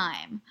no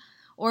time.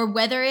 Or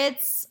whether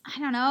it's, I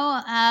don't know,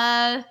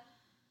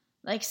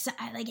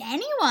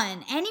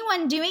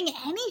 anyone doing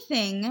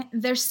anything,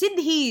 their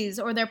siddhis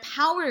or their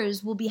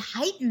powers will be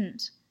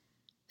heightened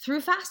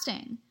through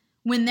fasting.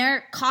 When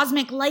their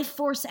cosmic life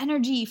force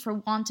energy, for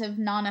want of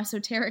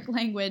non-esoteric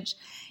language,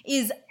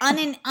 is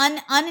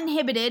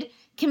uninhibited,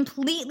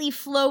 completely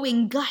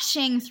flowing,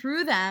 gushing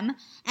through them,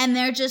 and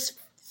they're just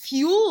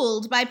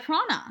fueled by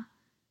prana,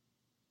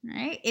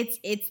 right?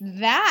 It's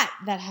that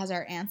has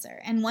our answer.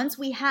 And once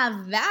we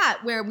have that,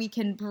 where we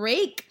can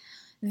break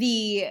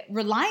the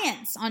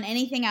reliance on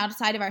anything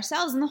outside of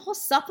ourselves, and the whole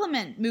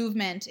supplement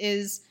movement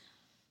is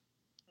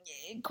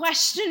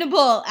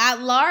questionable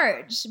at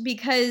large,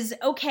 because,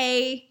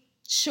 okay,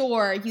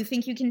 sure, you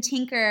think you can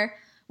tinker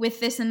with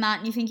this and that,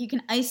 and you think you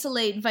can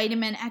isolate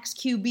vitamin X,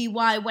 Q, B,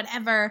 Y,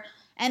 whatever,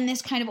 and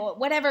this kind of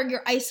whatever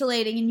you're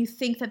isolating, and you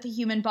think that the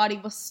human body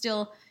will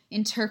still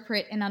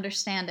interpret and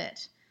understand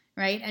it,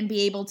 right? And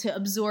be able to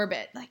absorb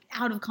it, like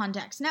out of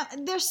context. Now,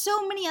 there's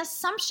so many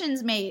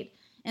assumptions made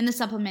in the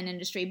supplement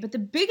industry, but the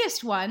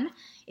biggest one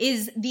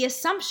is the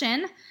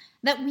assumption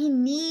that we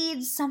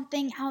need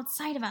something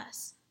outside of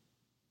us.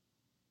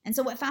 And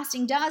so what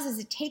fasting does is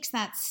it takes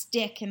that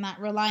stick and that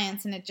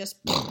reliance and it just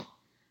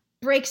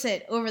breaks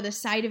it over the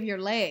side of your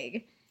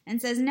leg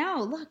and says,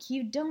 no, look,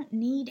 you don't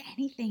need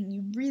anything.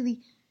 You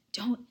really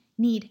don't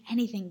need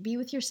anything. Be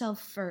with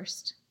yourself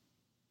first.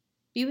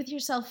 Be with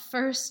yourself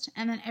first,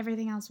 and then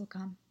everything else will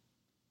come.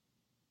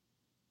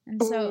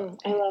 And so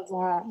I love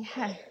that.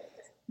 Yeah.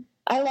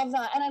 I love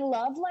that. And I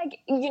love, like,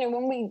 you know,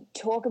 when we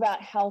talk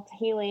about health,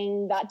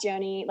 healing, that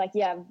journey, like,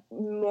 yeah,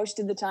 most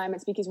of the time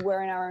it's because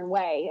we're in our own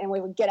way and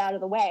we would get out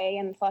of the way,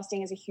 and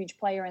fasting is a huge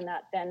player in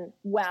that, then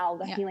wow,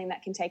 the healing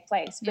that can take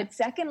place. Yeah. But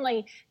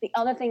secondly, the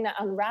other thing that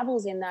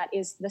unravels in that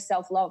is the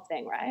self-love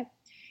thing, right?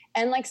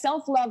 And like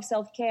self-love,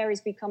 self-care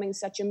is becoming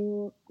such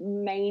a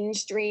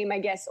mainstream, I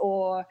guess,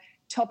 or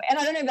topic. And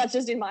I don't know if that's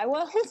just in my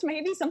world,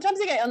 maybe. Sometimes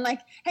I'm like,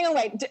 hang on,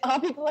 wait,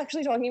 are people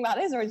actually talking about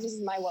this, or is this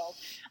in my world?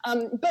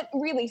 But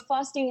really,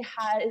 fasting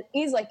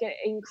is like an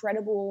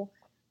incredible,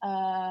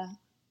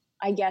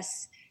 I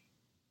guess,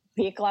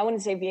 vehicle. I want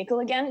to say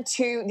vehicle again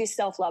to this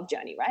self-love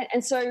journey, right?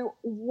 And so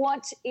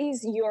what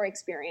is your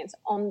experience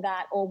on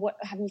that, or what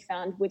have you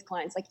found with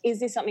clients? Like, is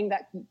this something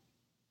that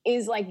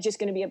is like just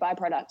going to be a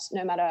byproduct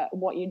no matter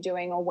what you're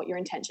doing or what your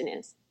intention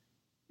is?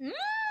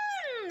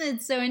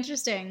 It's so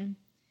interesting.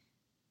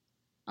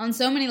 On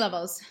so many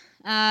levels.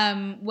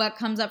 What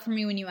comes up for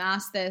me when you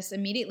ask this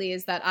immediately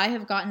is that I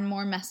have gotten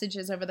more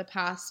messages over the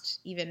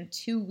past even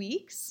 2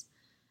 weeks.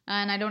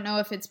 And I don't know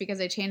if it's because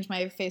I changed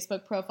my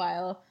Facebook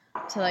profile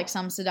to like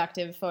some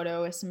seductive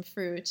photo with some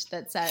fruit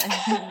that said,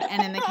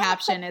 and in the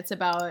caption, it's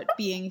about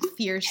being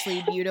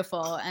fiercely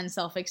beautiful and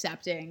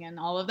self-accepting and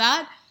all of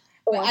that.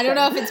 But I don't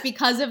know if it's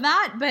because of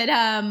that, but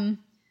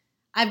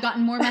I've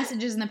gotten more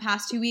messages in the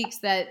past 2 weeks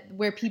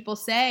where people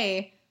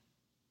say,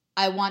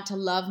 I want to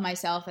love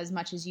myself as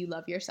much as you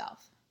love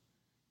yourself.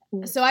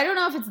 So I don't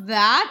know if it's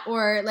that,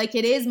 or like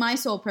it is my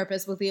sole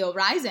purpose with Leo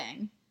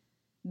rising.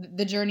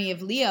 The journey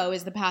of Leo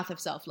is the path of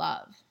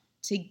self-love,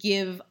 to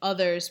give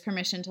others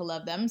permission to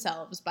love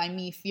themselves by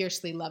me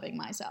fiercely loving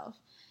myself.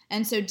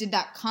 And so did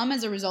that come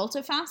as a result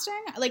of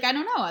fasting? Like, I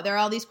don't know. There are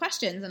all these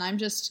questions and I'm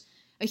just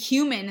a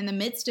human in the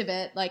midst of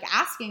it, like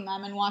asking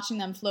them and watching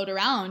them float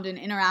around and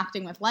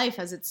interacting with life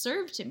as it's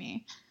served to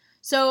me.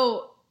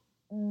 So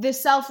the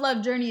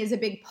self-love journey is a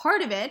big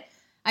part of it.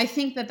 I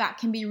think that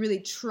can be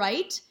really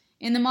trite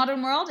in the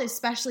modern world,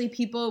 especially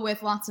people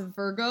with lots of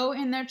Virgo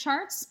in their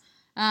charts,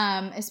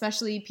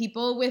 especially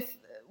people with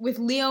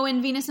Leo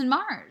and Venus and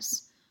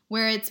Mars,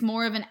 where it's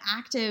more of an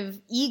active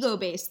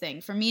ego-based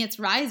thing. For me, it's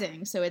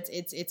rising, so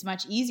it's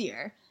much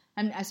easier.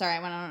 I'm sorry, I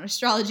went on an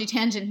astrology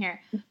tangent here,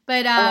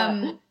 but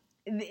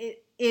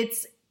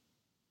it's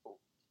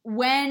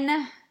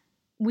when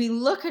we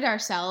look at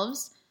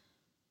ourselves.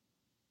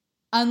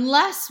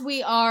 Unless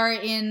we are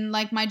in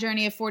like my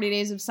journey of 40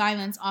 days of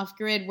silence off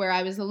grid where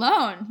I was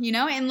alone, you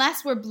know,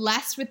 unless we're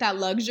blessed with that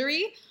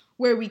luxury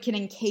where we can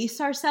encase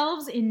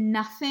ourselves in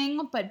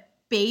nothing but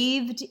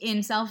bathed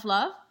in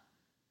self-love,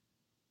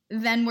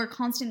 then we're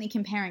constantly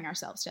comparing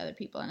ourselves to other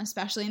people. And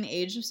especially in the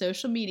age of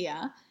social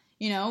media,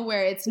 you know,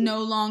 where it's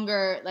no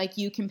longer like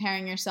you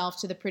comparing yourself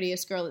to the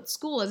prettiest girl at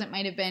school as it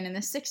might have been in the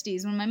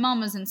 60s when my mom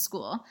was in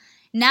school.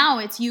 Now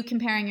it's you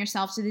comparing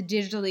yourself to the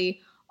digitally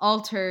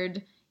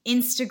altered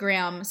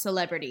Instagram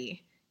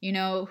celebrity, you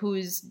know,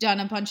 who's done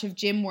a bunch of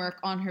gym work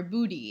on her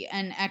booty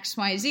and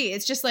XYZ.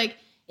 It's just like,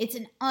 it's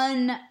an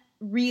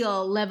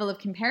unreal level of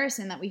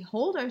comparison that we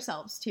hold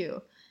ourselves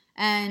to.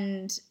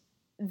 And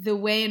the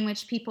way in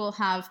which people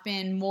have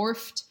been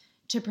morphed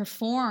to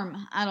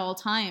perform at all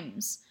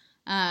times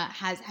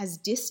has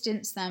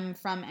distanced them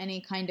from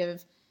any kind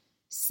of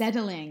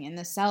settling in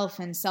the self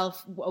and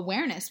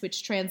self-awareness,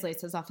 which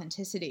translates as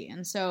authenticity.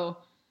 And so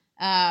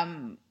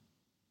I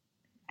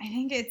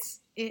think it's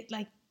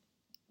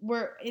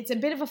a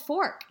bit of a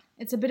fork.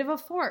 It's a bit of a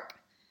fork.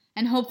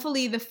 And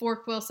hopefully the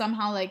fork will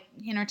somehow like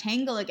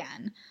intertangle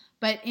again.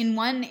 But in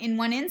one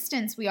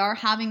instance, we are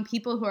having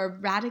people who are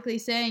radically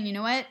saying, you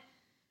know what?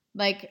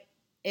 Like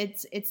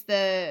it's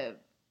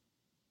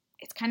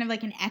kind of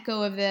like an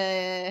echo of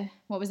the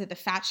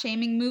fat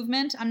shaming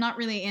movement. I'm not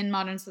really in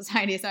modern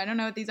society, so I don't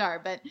know what these are,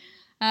 but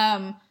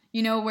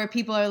you know, where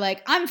people are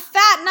like, I'm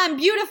fat and I'm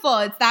beautiful.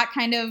 It's that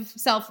kind of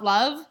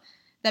self-love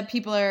that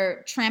people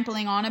are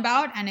trampling on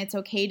about, and it's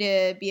okay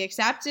to be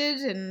accepted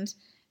and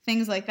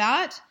things like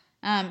that.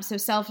 So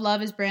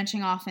self-love is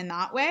branching off in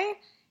that way.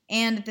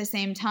 And at the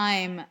same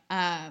time,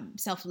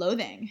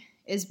 self-loathing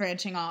is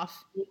branching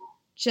off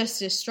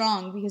just as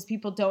strong because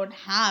people don't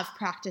have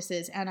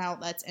practices and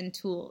outlets and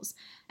tools.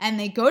 And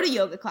they go to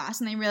yoga class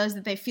and they realize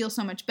that they feel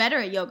so much better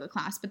at yoga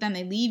class, but then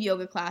they leave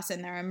yoga class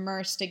and they're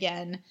immersed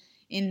again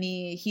in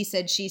the he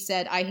said, she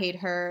said, I hate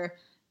her,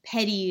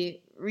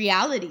 petty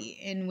reality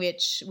in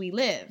which we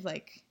live.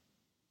 Like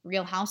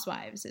Real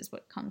Housewives is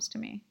what comes to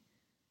me.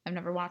 I've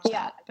never watched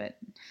that, but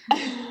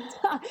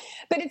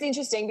but it's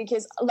interesting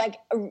because like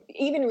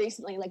even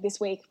recently, like this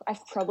week,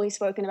 I've probably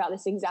spoken about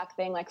this exact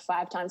thing like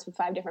 5 times with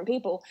 5 different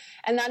people.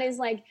 And that is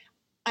like,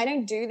 I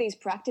don't do these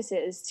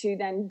practices to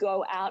then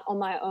go out on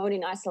my own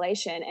in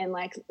isolation and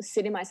like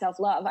sit in my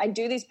self-love. I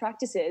do these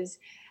practices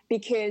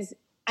because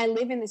I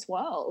live in this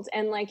world,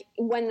 and like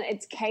when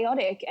it's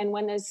chaotic and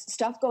when there's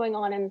stuff going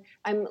on and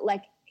I'm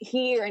like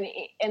here and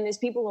there's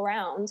people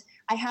around,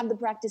 I have the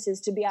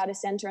practices to be able to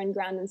center and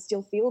ground and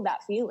still feel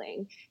that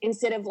feeling,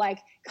 instead of like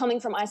coming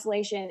from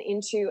isolation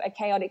into a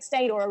chaotic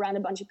state or around a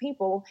bunch of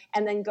people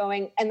and then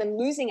going and then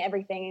losing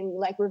everything and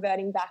like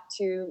reverting back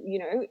to, you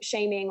know,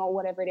 shaming or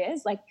whatever it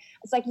is. Like,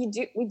 it's like we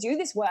do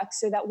this work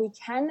so that we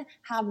can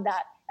have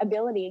that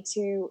ability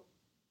to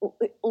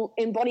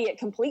embody it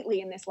completely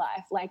in this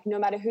life, like no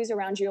matter who's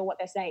around you or what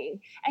they're saying.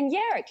 And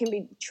yeah, it can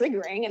be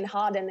triggering and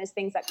hard, and there's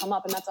things that come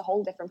up, and that's a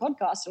whole different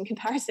podcast in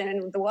comparison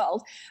in the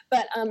world.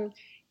 But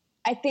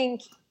I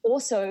think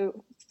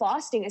also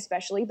fasting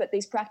especially, but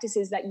these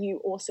practices that you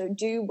also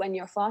do when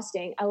you're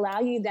fasting allow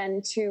you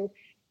then to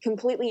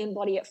completely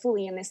embody it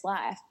fully in this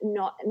life,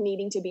 not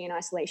needing to be in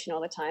isolation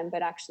all the time,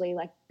 but actually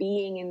like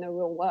being in the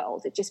real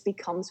world. It just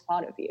becomes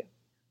part of you.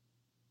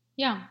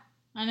 Yeah.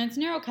 And it's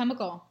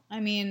neurochemical. I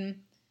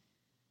mean,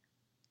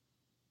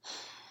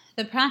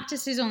 the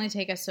practices only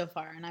take us so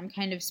far, and I'm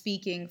kind of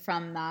speaking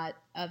from that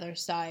other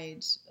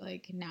side,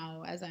 like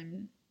now as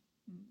I'm,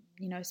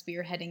 you know,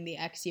 spearheading the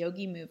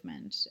ex-yogi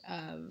movement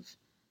of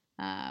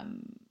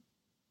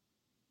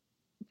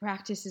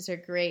practices are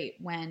great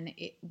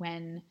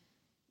when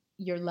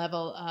your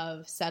level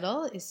of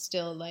settle is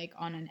still like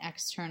on an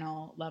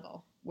external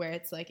level, where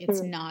it's like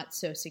it's not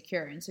so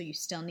secure, and so you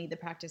still need the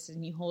practices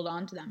and you hold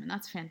on to them, and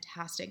that's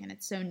fantastic and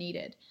it's so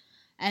needed.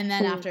 And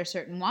then after a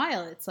certain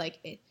while, it's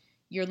like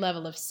your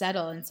level of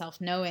settle and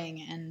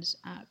self-knowing and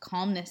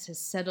calmness has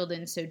settled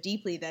in so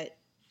deeply that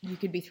you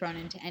could be thrown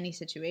into any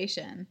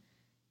situation,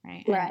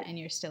 right? And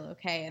you're still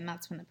okay. And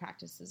that's when the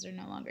practices are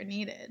no longer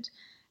needed.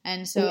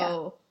 And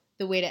so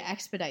the way to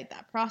expedite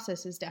that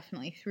process is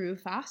definitely through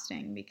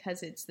fasting,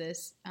 because it's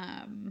this,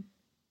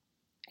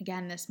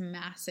 again, this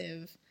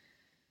massive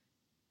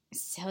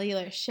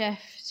cellular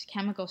shift,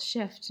 chemical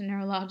shift,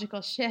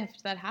 neurological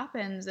shift that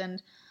happens.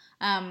 And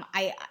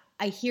I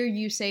hear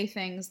you say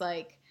things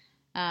like,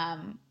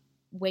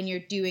 when you're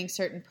doing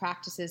certain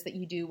practices that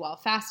you do while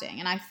fasting.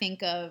 And I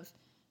think of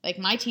like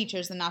my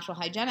teachers, the natural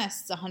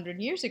hygienists 100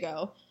 years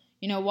ago,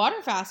 you know,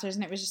 water fasters,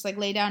 and it was just like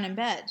lay down in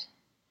bed.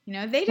 You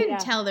know, they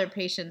didn't tell their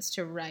patients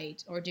to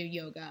write or do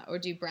yoga or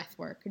do breath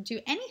work or do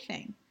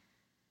anything.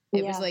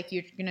 It was like,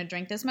 you're going to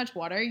drink this much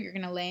water, you're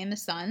going to lay in the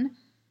sun,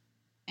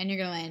 and you're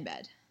going to lay in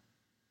bed.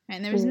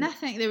 And there was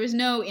nothing, there was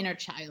no inner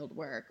child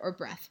work or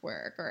breath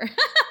work or,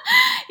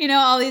 you know,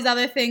 all these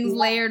other things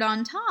layered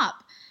on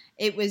top.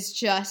 It was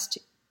just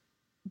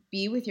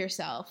be with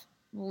yourself,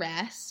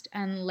 rest,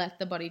 and let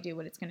the body do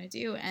what it's going to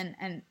do.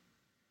 And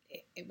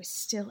it was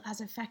still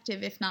as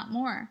effective, if not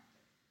more.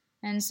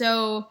 And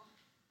so,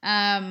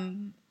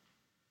 like,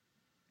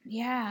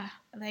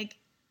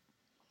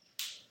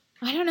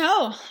 I don't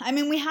know. I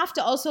mean, we have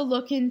to also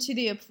look into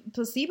the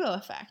placebo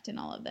effect in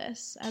all of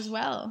this as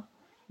well.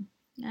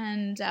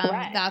 And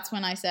that's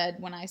when I said,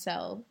 when I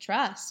sell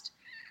trust,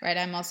 right,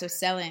 I'm also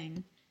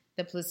selling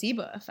the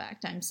placebo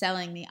effect. I'm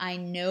selling the, I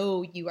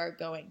know you are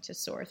going to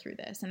soar through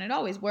this, and it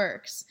always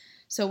works.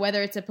 So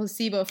whether it's a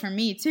placebo for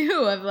me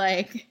too, of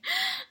like,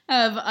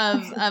 of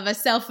a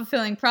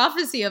self-fulfilling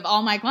prophecy of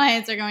all my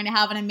clients are going to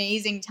have an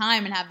amazing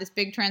time and have this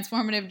big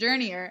transformative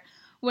journey or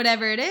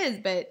whatever it is.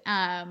 But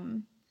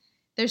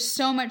there's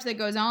so much that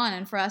goes on,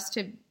 and for us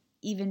to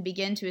even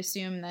begin to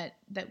assume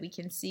that we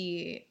can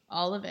see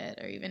all of it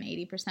or even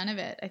 80% of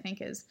it, I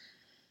think is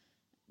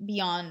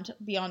beyond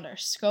our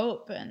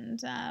scope.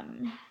 And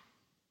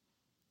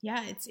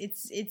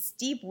it's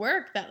deep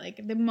work that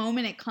like the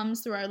moment it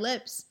comes through our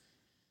lips,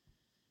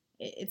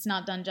 it's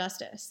not done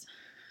justice.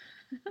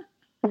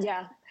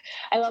 Yeah,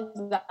 I love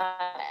that.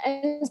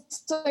 And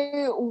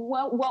so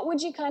what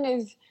would you kind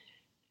of,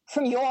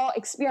 from your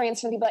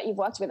experience, from people that you've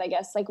worked with, I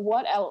guess, like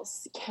what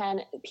else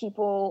can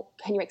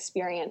you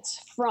experience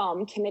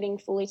from committing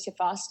fully to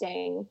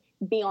fasting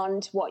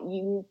beyond what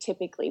you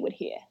typically would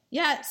hear?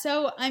 Yeah,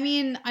 so, I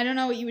mean, I don't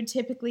know what you would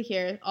typically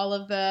hear. All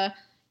of the,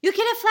 you get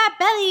a flat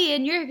belly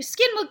and your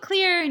skin will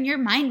clear and your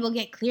mind will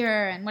get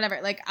clearer and whatever.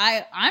 Like,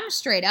 I'm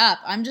straight up.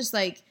 I'm just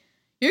like,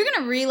 you're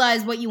going to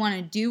realize what you want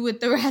to do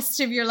with the rest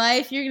of your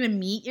life. You're going to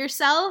meet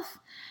yourself,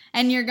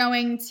 and you're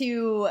going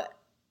to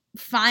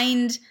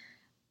find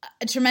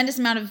a tremendous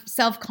amount of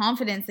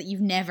self-confidence that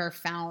you've never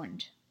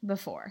found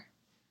before,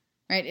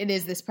 right? It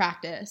is this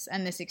practice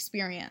and this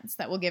experience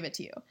that will give it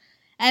to you.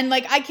 And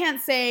like, I can't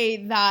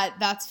say that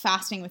that's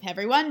fasting with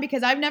everyone,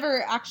 because I've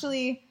never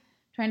actually,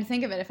 trying to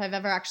think of it, if I've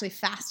ever actually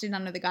fasted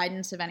under the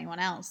guidance of anyone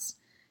else.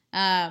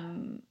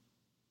 But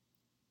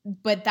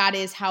that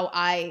is how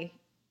I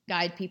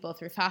guide people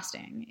through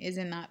fasting, is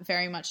in that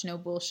very much no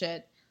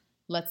bullshit,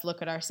 let's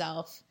look at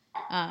ourselves,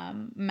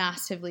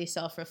 massively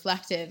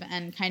self-reflective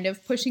and kind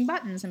of pushing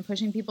buttons and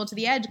pushing people to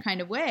the edge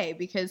kind of way,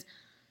 because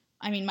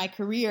I mean, my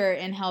career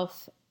in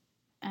health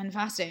and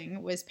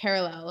fasting was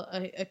parallel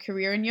a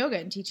career in yoga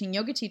and teaching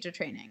yoga teacher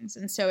trainings.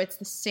 And so it's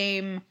the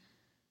same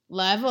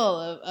level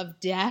of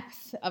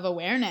depth of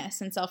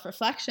awareness and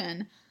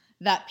self-reflection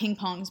that ping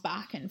pongs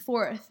back and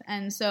forth.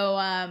 And so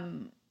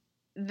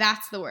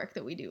that's the work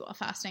that we do while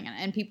fasting.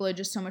 And people are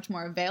just so much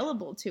more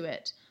available to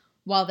it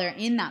while they're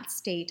in that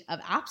state of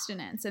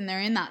abstinence, and they're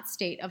in that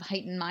state of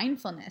heightened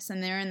mindfulness,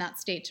 and they're in that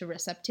state to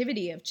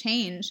receptivity of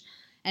change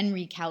and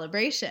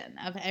recalibration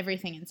of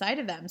everything inside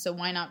of them. So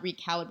why not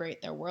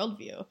recalibrate their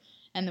worldview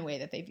and the way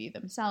that they view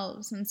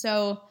themselves? And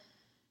so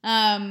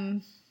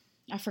I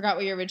forgot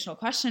what your original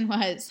question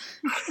was.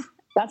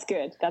 That's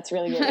good. That's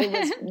really good. It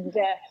was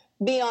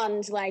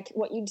beyond like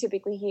what you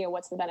typically hear,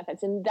 what's the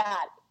benefits? And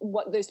that,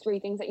 what those three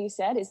things that you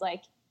said is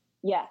like,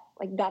 yeah,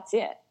 like that's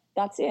it.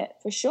 That's it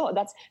for sure.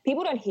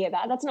 People don't hear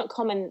that. That's not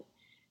common.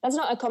 That's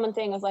not a common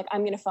thing of like,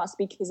 I'm going to fast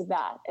because of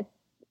that.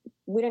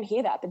 We don't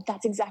hear that, but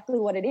that's exactly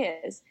what it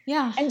is.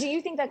 Yeah. And do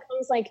you think that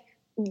comes like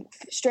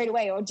straight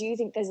away, or do you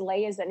think there's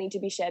layers that need to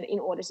be shed in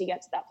order to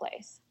get to that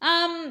place?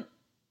 Can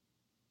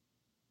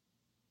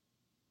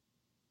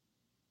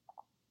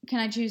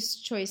I choose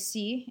choice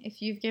C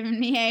if you've given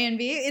me A and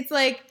B? It's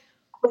like,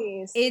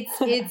 please.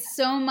 It's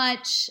so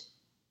much,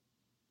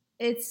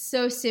 it's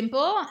so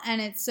simple and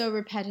it's so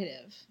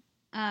repetitive.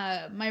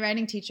 My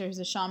writing teacher, who's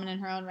a shaman in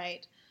her own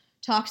right,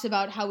 talks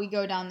about how we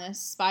go down this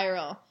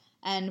spiral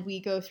and we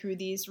go through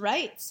these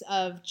rites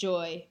of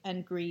joy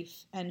and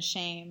grief and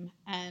shame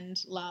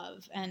and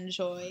love and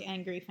joy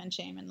and grief and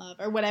shame and love,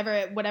 or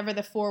whatever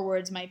the four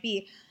words might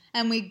be.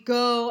 And we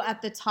go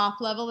at the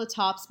top level, the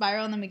top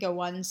spiral, and then we go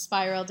one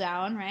spiral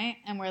down, right?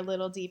 And we're a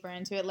little deeper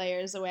into it,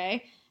 layers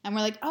away. And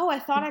we're like, oh, I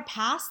thought I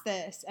passed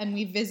this. And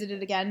we visit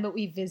it again, but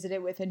we visit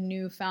it with a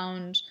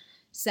newfound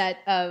set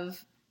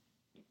of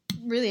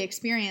really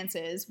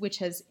experiences, which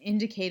has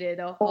indicated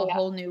a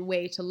whole new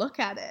way to look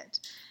at it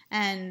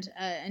and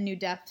a new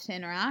depth to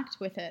interact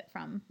with it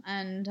from.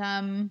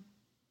 And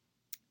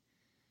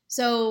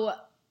so,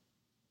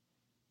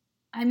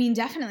 I mean,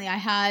 definitely I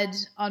had,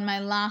 on my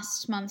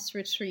last month's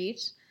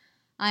retreat,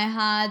 I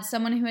had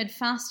someone who had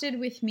fasted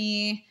with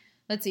me.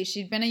 Let's see,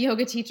 she'd been a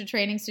yoga teacher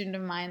training student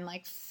of mine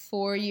like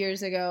 4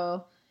 years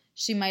ago.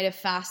 She might have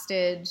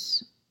fasted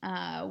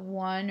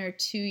 1 or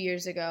 2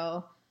 years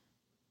ago.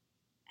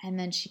 And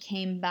then she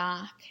came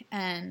back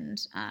and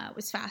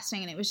was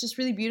fasting. And it was just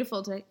really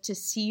beautiful to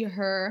see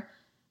her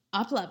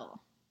up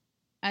level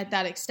at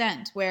that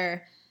extent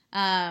where,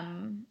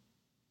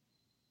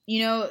 you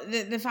know,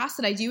 the fasts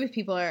that I do with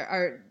people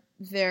are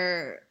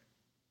they're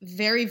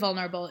very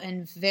vulnerable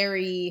and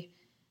very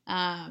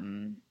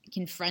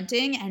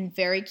confronting and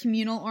very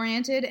communal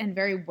oriented and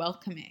very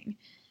welcoming.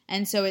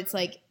 And so it's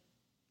like,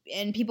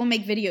 and people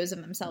make videos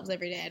of themselves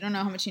every day. I don't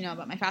know how much you know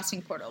about my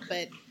fasting portal,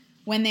 but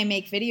when they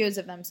make videos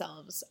of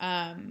themselves,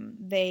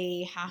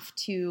 they have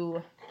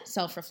to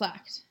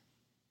self-reflect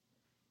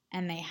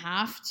and they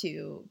have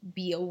to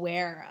be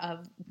aware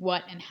of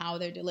what and how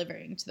they're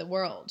delivering to the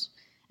world.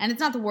 And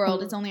it's not the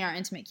world, it's only our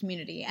intimate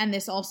community. And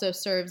this also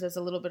serves as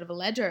a little bit of a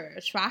ledger,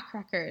 a track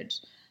record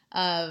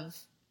of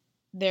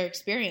their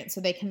experience.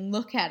 So they can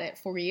look at it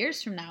 4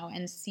 years from now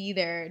and see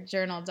their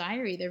journal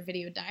diary, their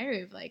video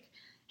diary of like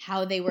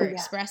how they were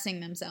expressing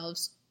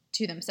themselves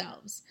to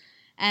themselves.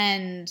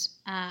 And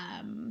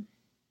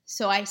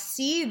so I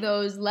see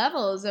those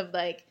levels of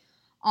like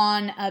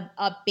on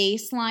a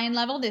baseline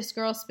level, this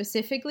girl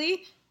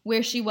specifically,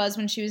 where she was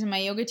when she was in my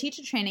yoga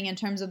teacher training in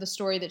terms of the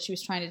story that she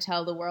was trying to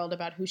tell the world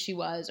about who she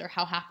was or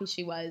how happy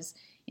she was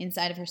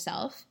inside of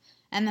herself.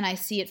 And then I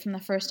see it from the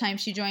first time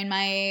she joined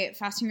my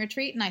fasting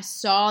retreat, and I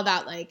saw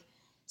that like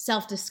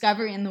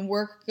self-discovery and the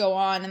work go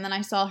on. And then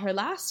I saw her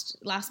last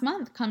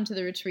month come to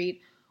the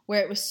retreat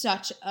where it was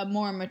such a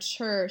more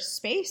mature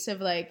space of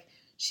like,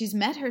 she's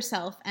met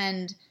herself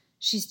and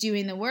she's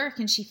doing the work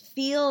and she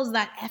feels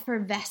that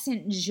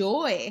effervescent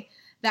joy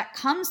that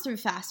comes through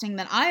fasting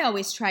that I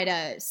always try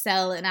to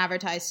sell and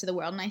advertise to the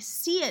world. And I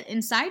see it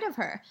inside of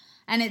her.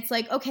 And it's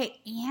like, okay,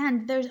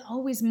 and there's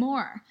always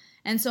more.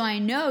 And so I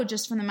know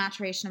just from the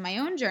maturation of my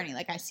own journey,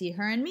 like I see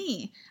her and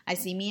me, I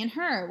see me and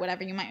her,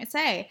 whatever you might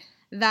say,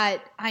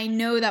 that I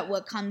know that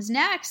what comes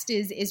next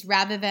is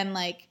rather than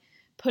like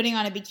putting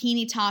on a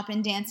bikini top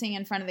and dancing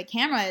in front of the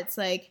camera, it's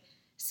like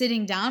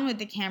sitting down with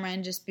the camera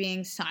and just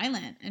being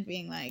silent and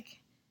being like,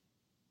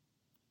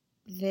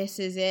 this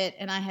is it,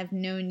 and I have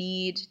no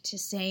need to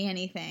say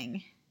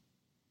anything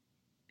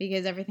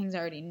because everything's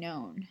already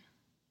known.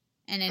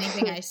 And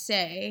anything I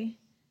say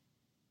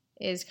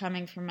is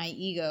coming from my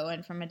ego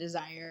and from a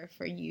desire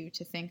for you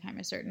to think I'm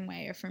a certain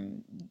way, or for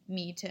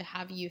me to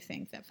have you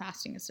think that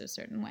fasting is a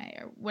certain way,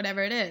 or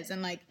whatever it is.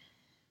 And like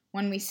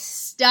when we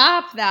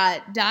stop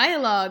that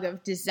dialogue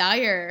of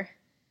desire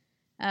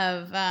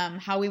of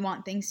how we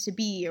want things to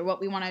be or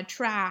what we want to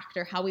attract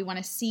or how we want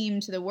to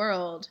seem to the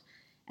world,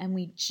 and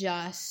we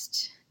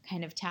just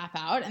kind of tap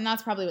out. And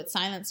that's probably what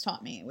silence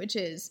taught me, which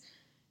is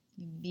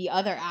the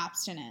other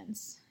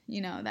abstinence.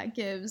 that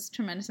gives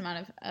tremendous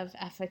amount of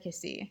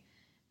efficacy.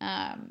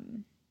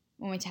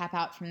 When we tap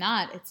out from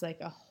that, it's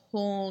like a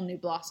whole new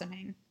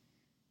blossoming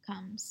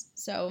comes.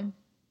 So.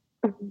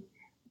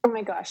 Oh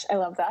my gosh, I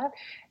love that.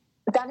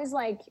 That is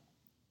like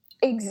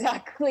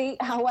exactly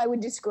how I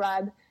would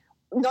describe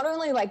not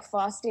only like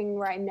fasting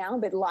right now,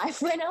 but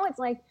life right now. It's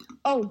like,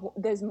 oh,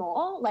 there's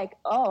more. Like,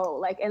 oh,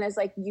 like, and it's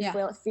like you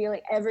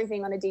feeling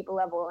everything on a deeper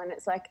level, and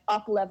it's like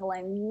up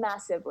leveling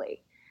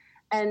massively.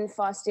 And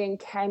fasting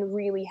can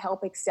really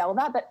help excel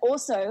that, but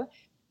also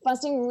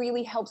fasting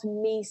really helps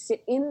me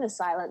sit in the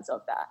silence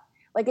of that.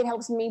 Like, it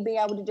helps me be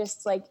able to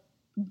just like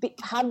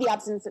have the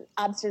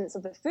abstinence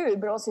of the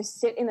food, but also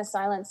sit in the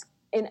silence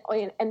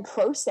and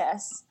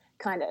process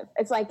kind of.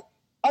 It's like,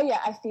 oh yeah,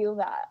 I feel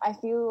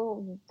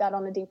that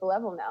on a deeper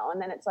level now.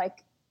 And then it's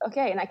like,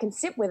 okay, and I can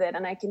sit with it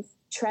and I can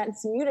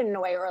transmute it in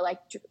a way, or like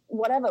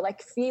whatever,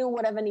 like feel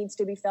whatever needs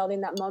to be felt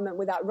in that moment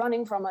without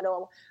running from it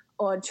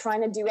or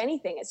trying to do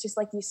anything. It's just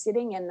like you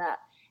sitting in that,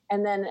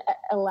 and then it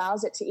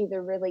allows it to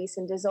either release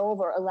and dissolve,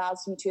 or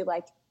allows you to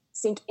like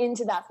sink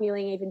into that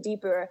feeling even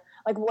deeper,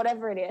 like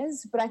whatever it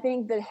is. But I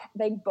think that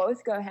they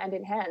both go hand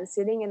in hand,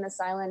 sitting in the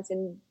silence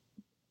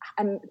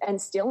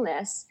and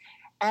stillness,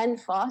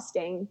 and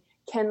fasting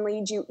can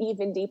lead you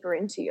even deeper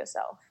into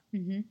yourself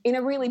in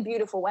a really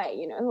beautiful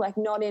way, like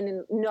not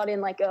in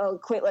like, oh,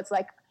 quit, let's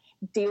like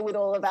deal with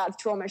all of our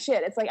trauma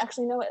shit. It's like,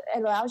 actually, no, it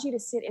allows you to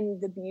sit in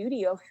the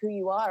beauty of who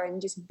you are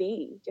and just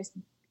be just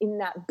in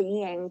that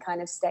being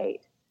kind of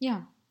state.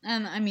 Yeah.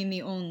 And I mean,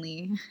 the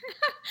only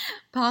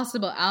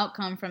possible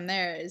outcome from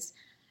there is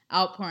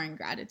outpouring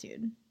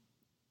gratitude.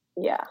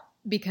 Yeah.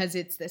 Because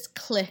it's this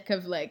click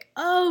of like,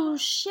 oh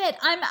shit,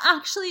 I'm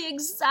actually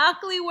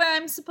exactly where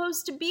I'm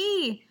supposed to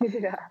be.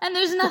 Yeah. And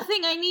there's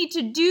nothing I need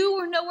to do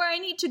or nowhere I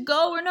need to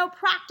go or no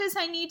practice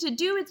I need to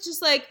do. It's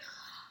just like,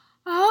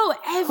 oh,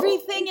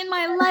 everything in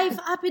my life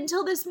up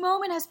until this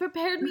moment has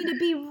prepared me to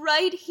be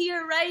right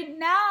here, right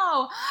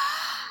now.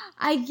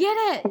 I get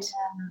it.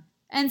 Yeah.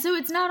 And so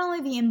it's not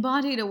only the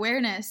embodied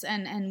awareness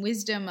and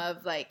wisdom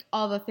of like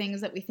all the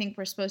things that we think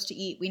we're supposed to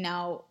eat. We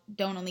now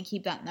don't only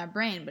keep that in our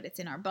brain, but it's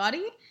in our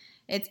body.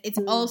 It's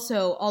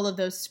also all of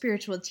those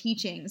spiritual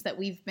teachings that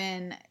we've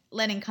been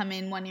letting come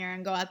in one ear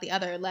and go out the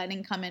other,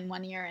 letting come in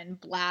one ear and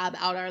blab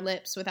out our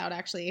lips without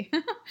actually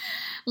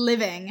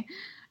living.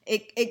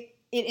 It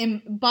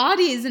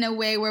embodies in a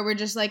way where we're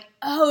just like,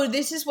 oh,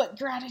 this is what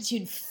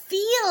gratitude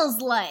feels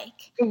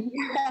like.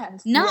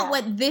 Yes. Not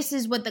what this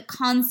is what the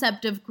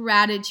concept of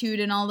gratitude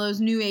and all those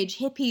new age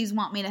hippies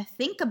want me to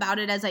think about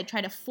it as I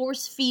try to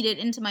force feed it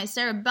into my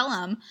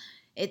cerebellum.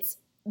 It's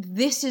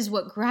this is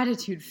what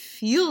gratitude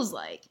feels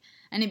like.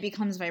 And it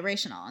becomes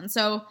vibrational. And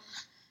so,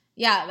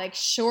 yeah, like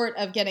short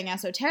of getting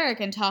esoteric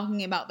and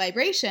talking about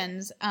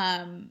vibrations,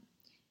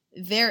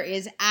 there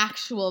is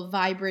actual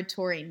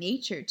vibratory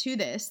nature to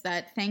this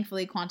that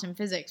thankfully quantum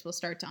physics will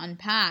start to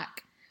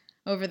unpack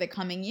over the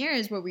coming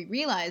years, where we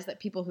realize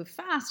that people who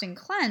fast and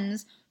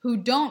cleanse, who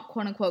don't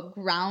quote unquote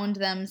ground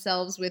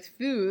themselves with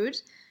food,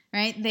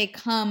 right? They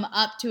come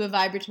up to a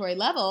vibratory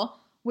level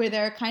where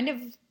they're kind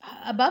of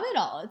above it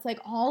all. It's like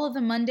all of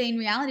the mundane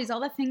realities,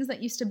 all the things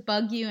that used to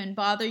bug you and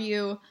bother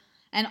you,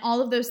 and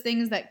all of those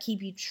things that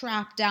keep you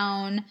trapped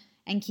down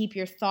and keep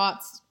your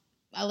thoughts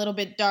a little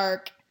bit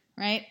dark,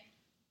 right?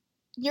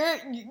 You're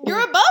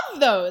above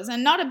those,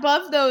 and not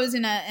above those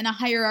in a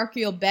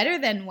hierarchical better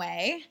than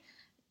way.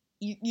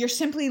 You're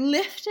simply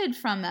lifted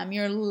from them.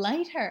 You're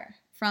lighter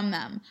from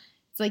them.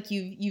 It's like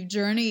you've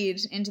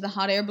journeyed into the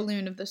hot air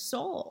balloon of the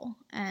soul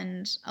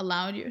and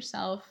allowed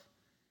yourself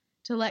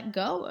to let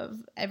go of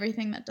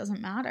everything that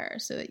doesn't matter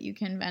so that you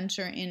can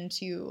venture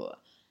into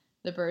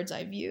the bird's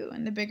eye view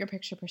and the bigger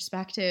picture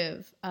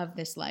perspective of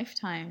this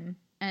lifetime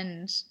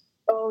and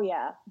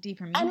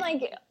deeper meaning. And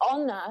like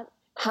on that,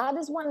 how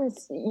does one,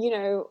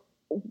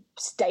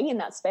 stay in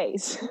that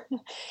space?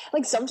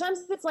 Like sometimes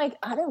it's like,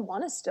 I don't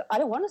want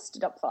to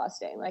stop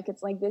fasting. Like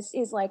it's like, this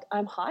is like,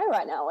 I'm high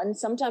right now. And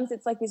sometimes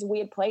it's like this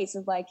weird place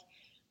of like,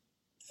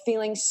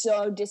 feeling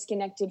so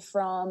disconnected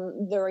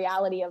from the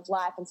reality of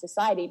life and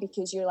society,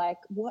 because you're like,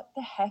 what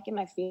the heck am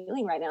I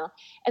feeling right now?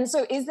 And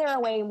so is there a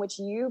way in which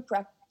you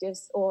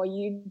practice or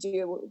you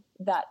do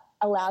that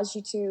allows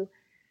you to,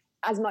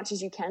 as much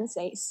as you can,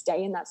 stay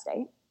in that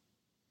state?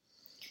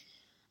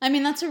 I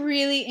mean, that's a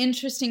really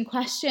interesting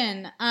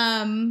question.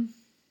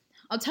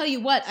 I'll tell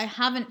you what, I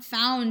haven't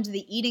found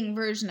the eating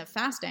version of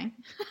fasting.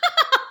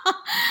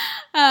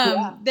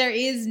 There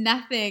is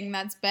nothing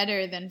that's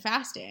better than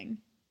fasting.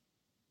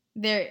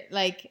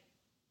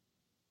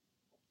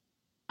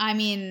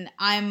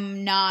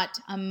 I'm not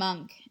a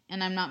monk,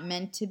 and I'm not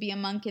meant to be a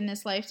monk in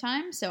this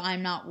lifetime, so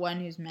I'm not one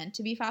who's meant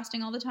to be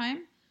fasting all the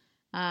time.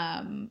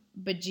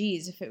 But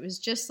geez, if it was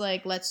just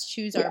like, let's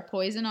choose our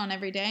poison on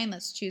every day and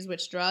let's choose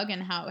which drug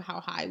and how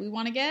high we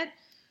want to get,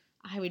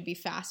 I would be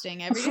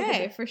fasting every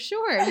day for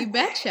sure. You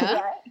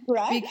betcha.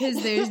 Right.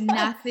 Because there's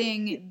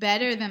nothing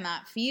better than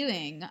that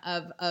feeling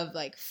of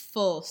like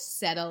full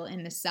settle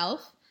in the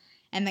self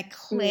and the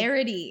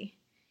clarity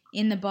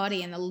in the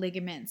body, and the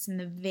ligaments and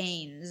the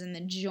veins and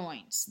the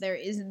joints. There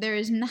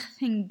is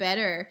nothing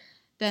better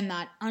than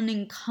that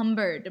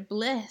unencumbered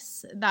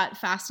bliss that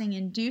fasting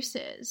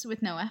induces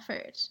with no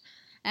effort.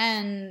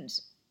 And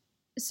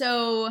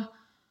so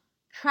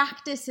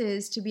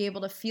practices to be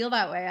able to feel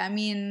that way. I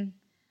mean,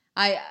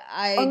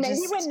 or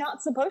maybe we're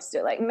not supposed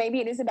to. Like, maybe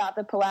it is about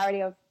the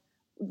polarity of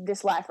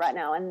this life right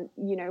now, and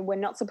we're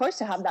not supposed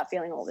to have that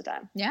feeling all the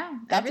time. Yeah,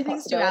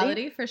 everything's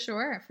duality, for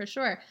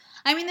sure.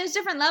 I mean, there's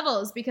different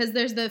levels, because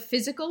there's the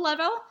physical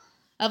level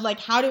of like,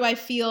 how do I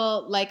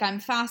feel like I'm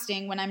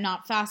fasting when I'm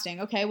not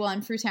fasting? Okay, well,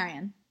 I'm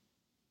fruitarian.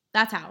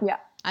 That's how. Yeah.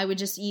 I would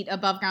just eat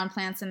above ground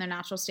plants in their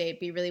natural state,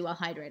 be really well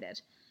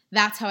hydrated.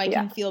 That's how I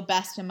can feel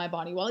best in my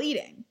body while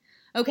eating.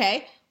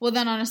 Okay, well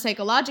then on a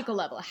psychological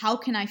level, how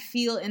can I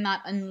feel in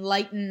that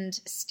enlightened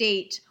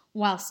state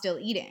while still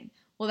eating?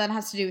 Well, that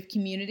has to do with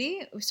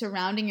community,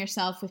 surrounding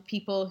yourself with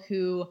people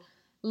who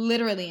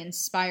literally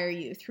inspire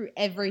you through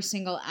every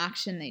single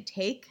action they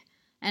take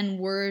and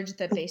word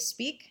that they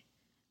speak.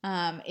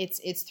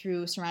 It's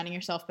through surrounding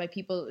yourself by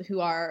people who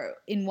are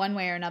in one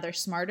way or another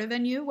smarter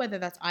than you, whether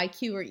that's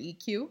IQ or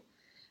EQ.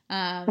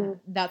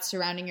 That's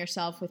surrounding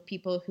yourself with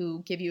people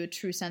who give you a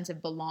true sense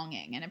of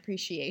belonging and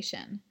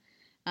appreciation.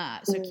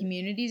 So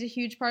community is a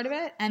huge part of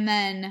it. And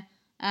then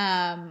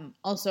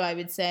also I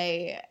would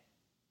say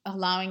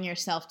allowing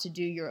yourself to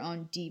do your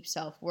own deep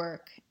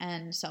self-work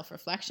and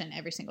self-reflection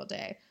every single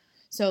day.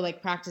 So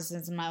like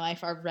practices in my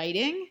life are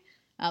writing,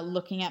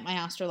 looking at my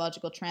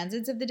astrological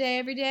transits of the day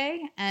every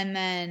day, and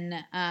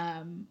then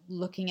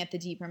looking at the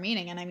deeper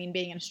meaning. And I mean,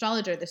 being an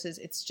astrologer,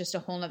 it's just a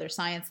whole nother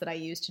science that I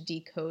use to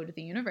decode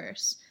the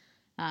universe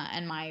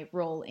and my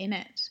role in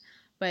it.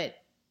 But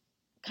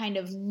kind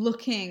of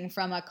looking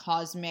from a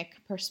cosmic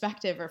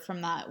perspective, or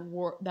from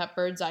that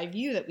bird's eye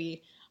view that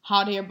we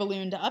hot air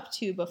ballooned up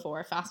to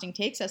before fasting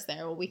takes us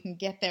there. Well, we can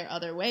get there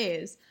other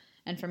ways.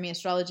 And for me,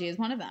 astrology is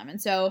one of them. And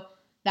so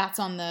that's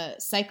on the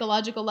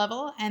psychological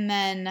level. And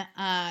then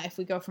if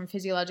we go from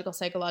physiological,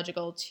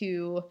 psychological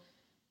to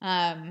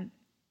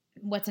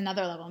what's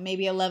another level?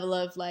 Maybe a level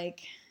of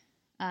like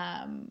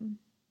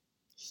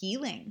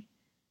healing,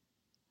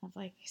 of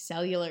like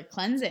cellular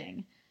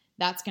cleansing.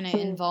 That's going to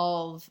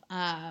involve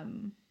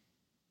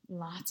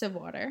lots of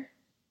water,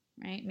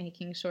 right?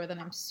 Making sure that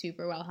I'm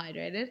super well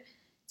hydrated.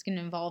 It's going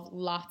to involve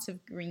lots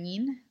of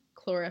green,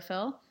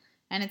 chlorophyll,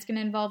 and it's going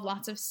to involve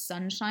lots of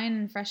sunshine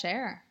and fresh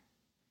air,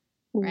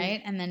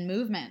 right? And then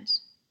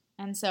movement.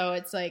 And so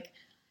it's like,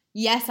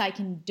 yes, I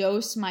can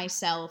dose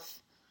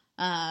myself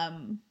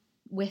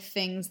with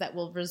things that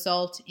will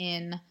result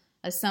in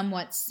a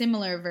somewhat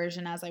similar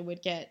version as I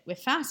would get with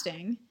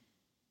fasting.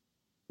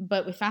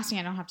 But with fasting,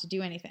 I don't have to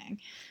do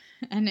anything.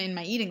 And in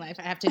my eating life,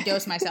 I have to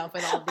dose myself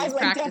with all of these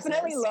practices. I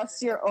definitely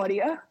lost your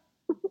audio.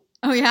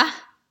 Oh, yeah?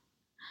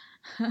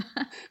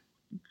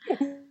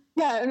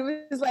 Yeah,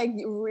 it was like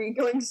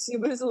going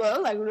super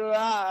slow, like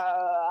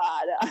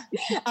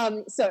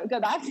so go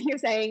back. You're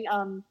saying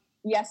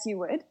yes, you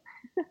would.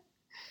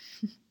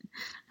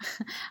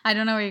 I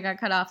don't know where you got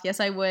cut off. Yes,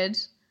 I would.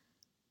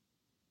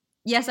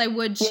 Yes, I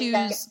would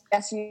choose.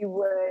 Yes, you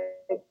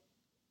would.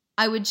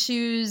 I would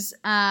choose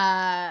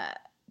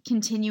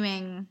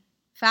continuing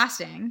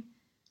fasting,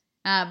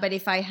 but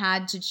if I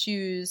had to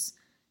choose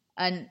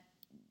an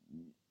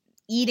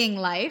eating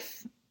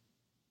life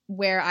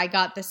where I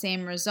got the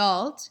same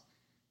result,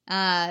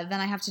 then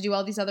I have to do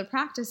all these other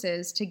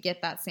practices to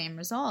get that same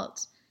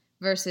result.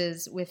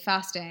 Versus with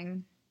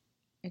fasting,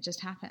 it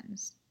just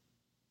happens.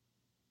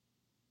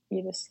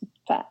 You just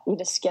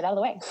get out of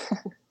the way.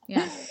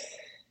 Yeah.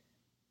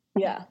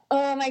 Yeah.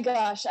 Oh my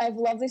gosh. I've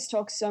loved this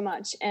talk so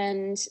much.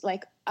 And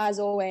like, as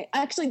always,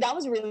 actually that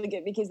was really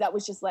good, because that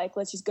was just like,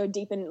 let's just go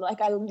deep. And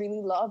like, I really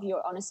love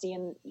your honesty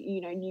and,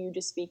 you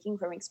just speaking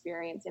from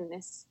experience in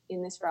this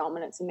realm.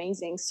 And it's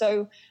amazing.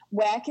 So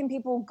where can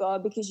people go?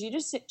 Because you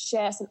just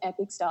share some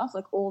epic stuff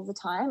like all the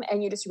time,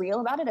 and you're just real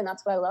about it. And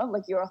that's what I love.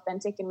 Like, you're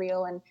authentic and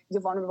real, and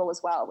you're vulnerable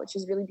as well, which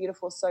is really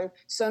beautiful. So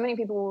many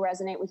people will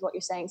resonate with what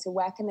you're saying. So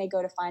where can they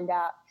go to find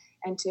out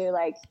and to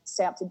like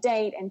stay up to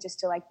date and just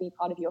to like be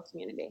part of your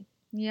community?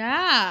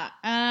 Yeah.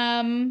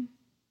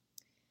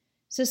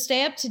 So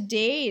stay up to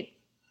date.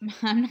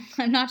 I'm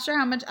not sure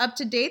how much up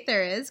to date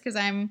there is, because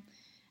I'm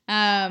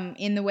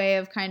in the way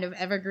of kind of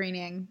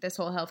evergreening this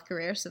whole health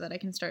career so that I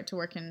can start to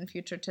work in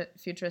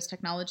futurist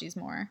technologies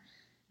more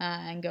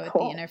and go at the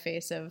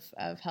interface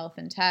of health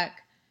and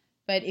tech.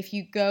 But if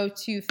you go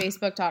to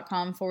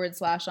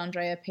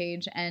facebook.com/Andrea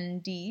Page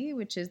ND,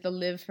 which is the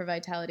Live for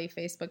Vitality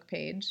Facebook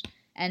page,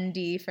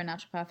 ND for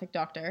naturopathic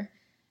doctor,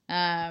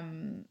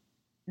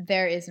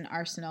 there is an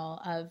arsenal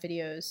of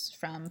videos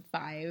from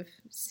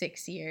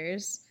 5-6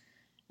 years,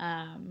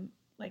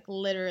 like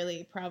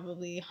literally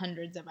probably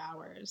hundreds of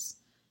hours,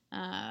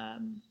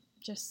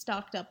 just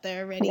stocked up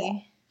there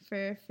ready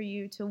for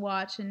you to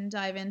watch and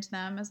dive into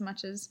them as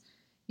much as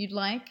you'd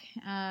like.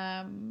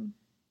 And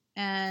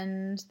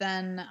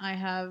then I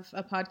have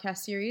a podcast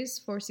series,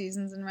 4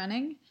 seasons and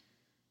running,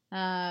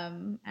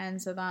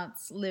 And so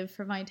that's Live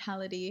for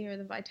Vitality, or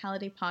the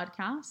Vitality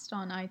Podcast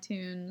on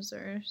iTunes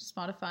or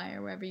Spotify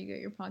or wherever you get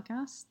your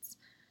podcasts.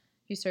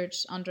 You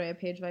search Andrea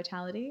Page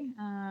Vitality.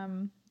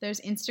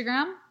 There's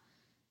Instagram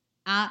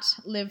at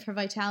Live for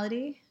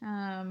Vitality.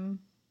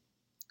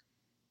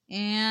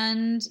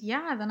 And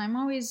yeah, then I'm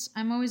always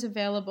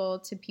available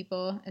to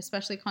people,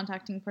 especially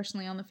contacting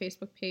personally on the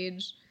Facebook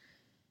page.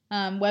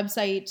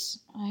 Website,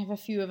 I have a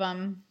few of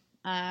them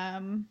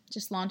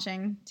just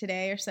launching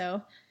today or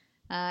so.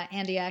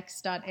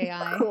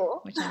 andyx.ai,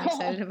 cool. which I'm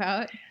excited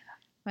about.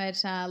 But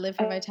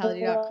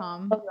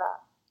liveforvitality.com.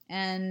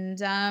 And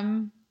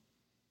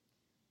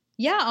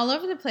yeah, all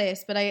over the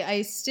place. But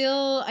I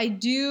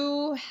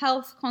do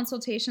health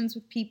consultations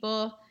with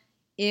people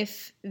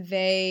if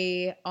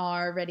they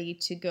are ready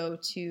to go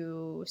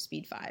to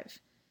Speed 5.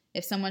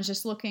 If someone's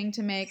just looking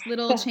to make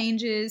little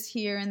changes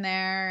here and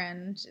there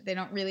and they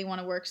don't really want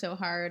to work so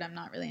hard, I'm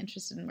not really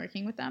interested in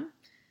working with them.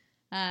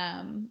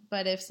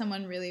 But if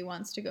someone really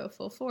wants to go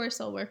full force,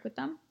 I'll work with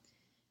them.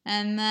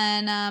 And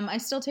then I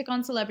still take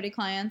on celebrity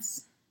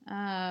clients.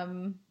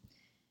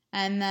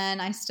 And then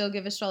I still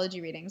give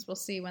astrology readings. We'll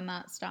see when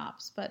that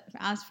stops. But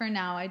as for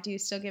now, I do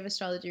still give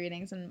astrology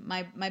readings. And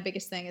my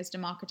biggest thing is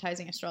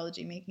democratizing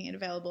astrology, making it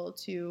available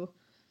to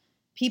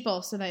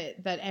people so that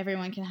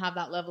everyone can have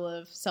that level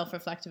of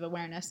self-reflective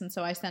awareness. And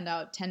so I send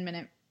out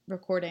 10-minute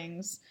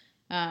recordings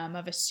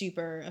of a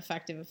super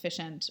effective,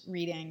 efficient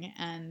reading.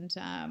 And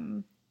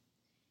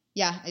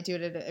yeah, I do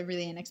it at a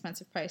really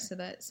inexpensive price so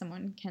that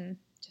someone can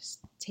just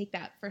take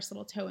that first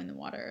little toe in the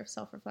water of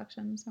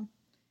self-reflection. So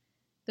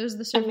those are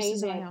the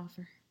services I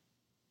offer.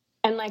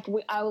 And like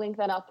I'll link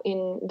that up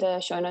in the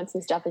show notes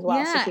and stuff as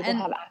well, so people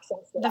have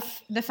access to that.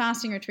 The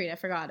fasting retreat, I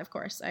forgot, of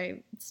course.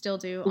 I still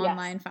do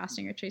online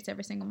fasting retreats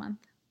every single month.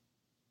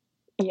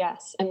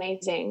 Yes,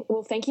 amazing.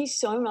 Well, thank you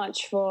so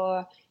much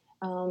for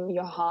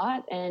your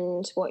heart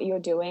and what you're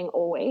doing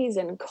always,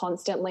 and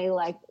constantly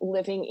like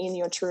living in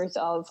your truth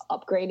of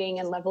upgrading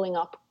and leveling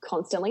up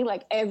constantly.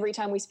 Like every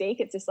time we speak,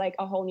 it's just like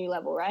a whole new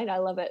level, right? I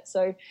love it.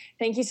 So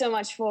thank you so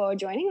much for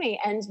joining me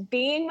and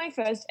being my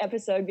first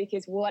episode,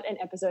 because what an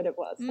episode it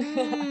was.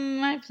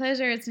 My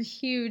pleasure. It's a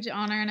huge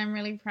honor, and I'm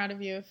really proud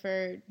of you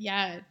for,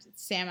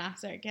 Sam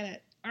Asser. Get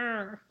it.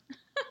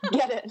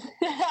 Get it.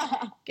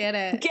 Get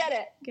it. Get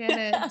it. Get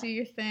it. Do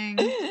your thing.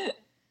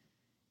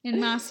 In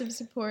massive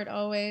support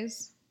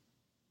always.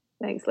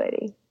 Thanks,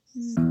 lady.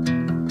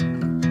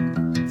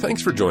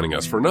 Thanks for joining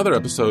us for another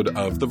episode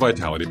of the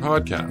Vitality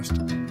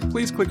Podcast.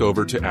 Please click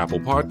over to Apple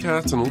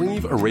Podcasts and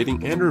leave a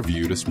rating and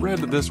review to spread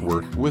this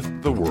work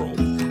with the world.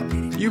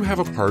 You have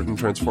a part in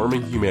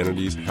transforming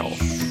humanity's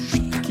health.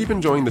 Keep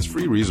enjoying this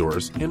free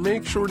resource and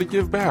make sure to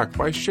give back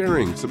by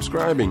sharing,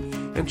 subscribing,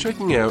 and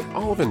checking out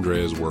all of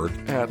Andrea's work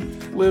at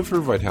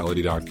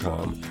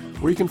liveforvitality.com,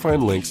 where you can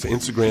find links to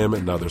Instagram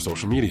and other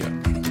social media.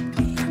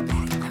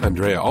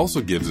 Andrea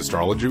also gives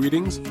astrology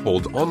readings,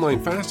 holds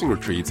online fasting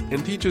retreats,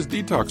 and teaches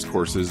detox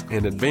courses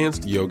and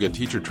advanced yoga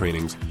teacher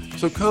trainings.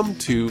 So come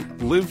to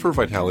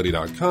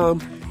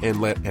liveforvitality.com and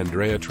let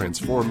Andrea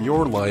transform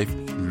your life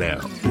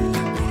now.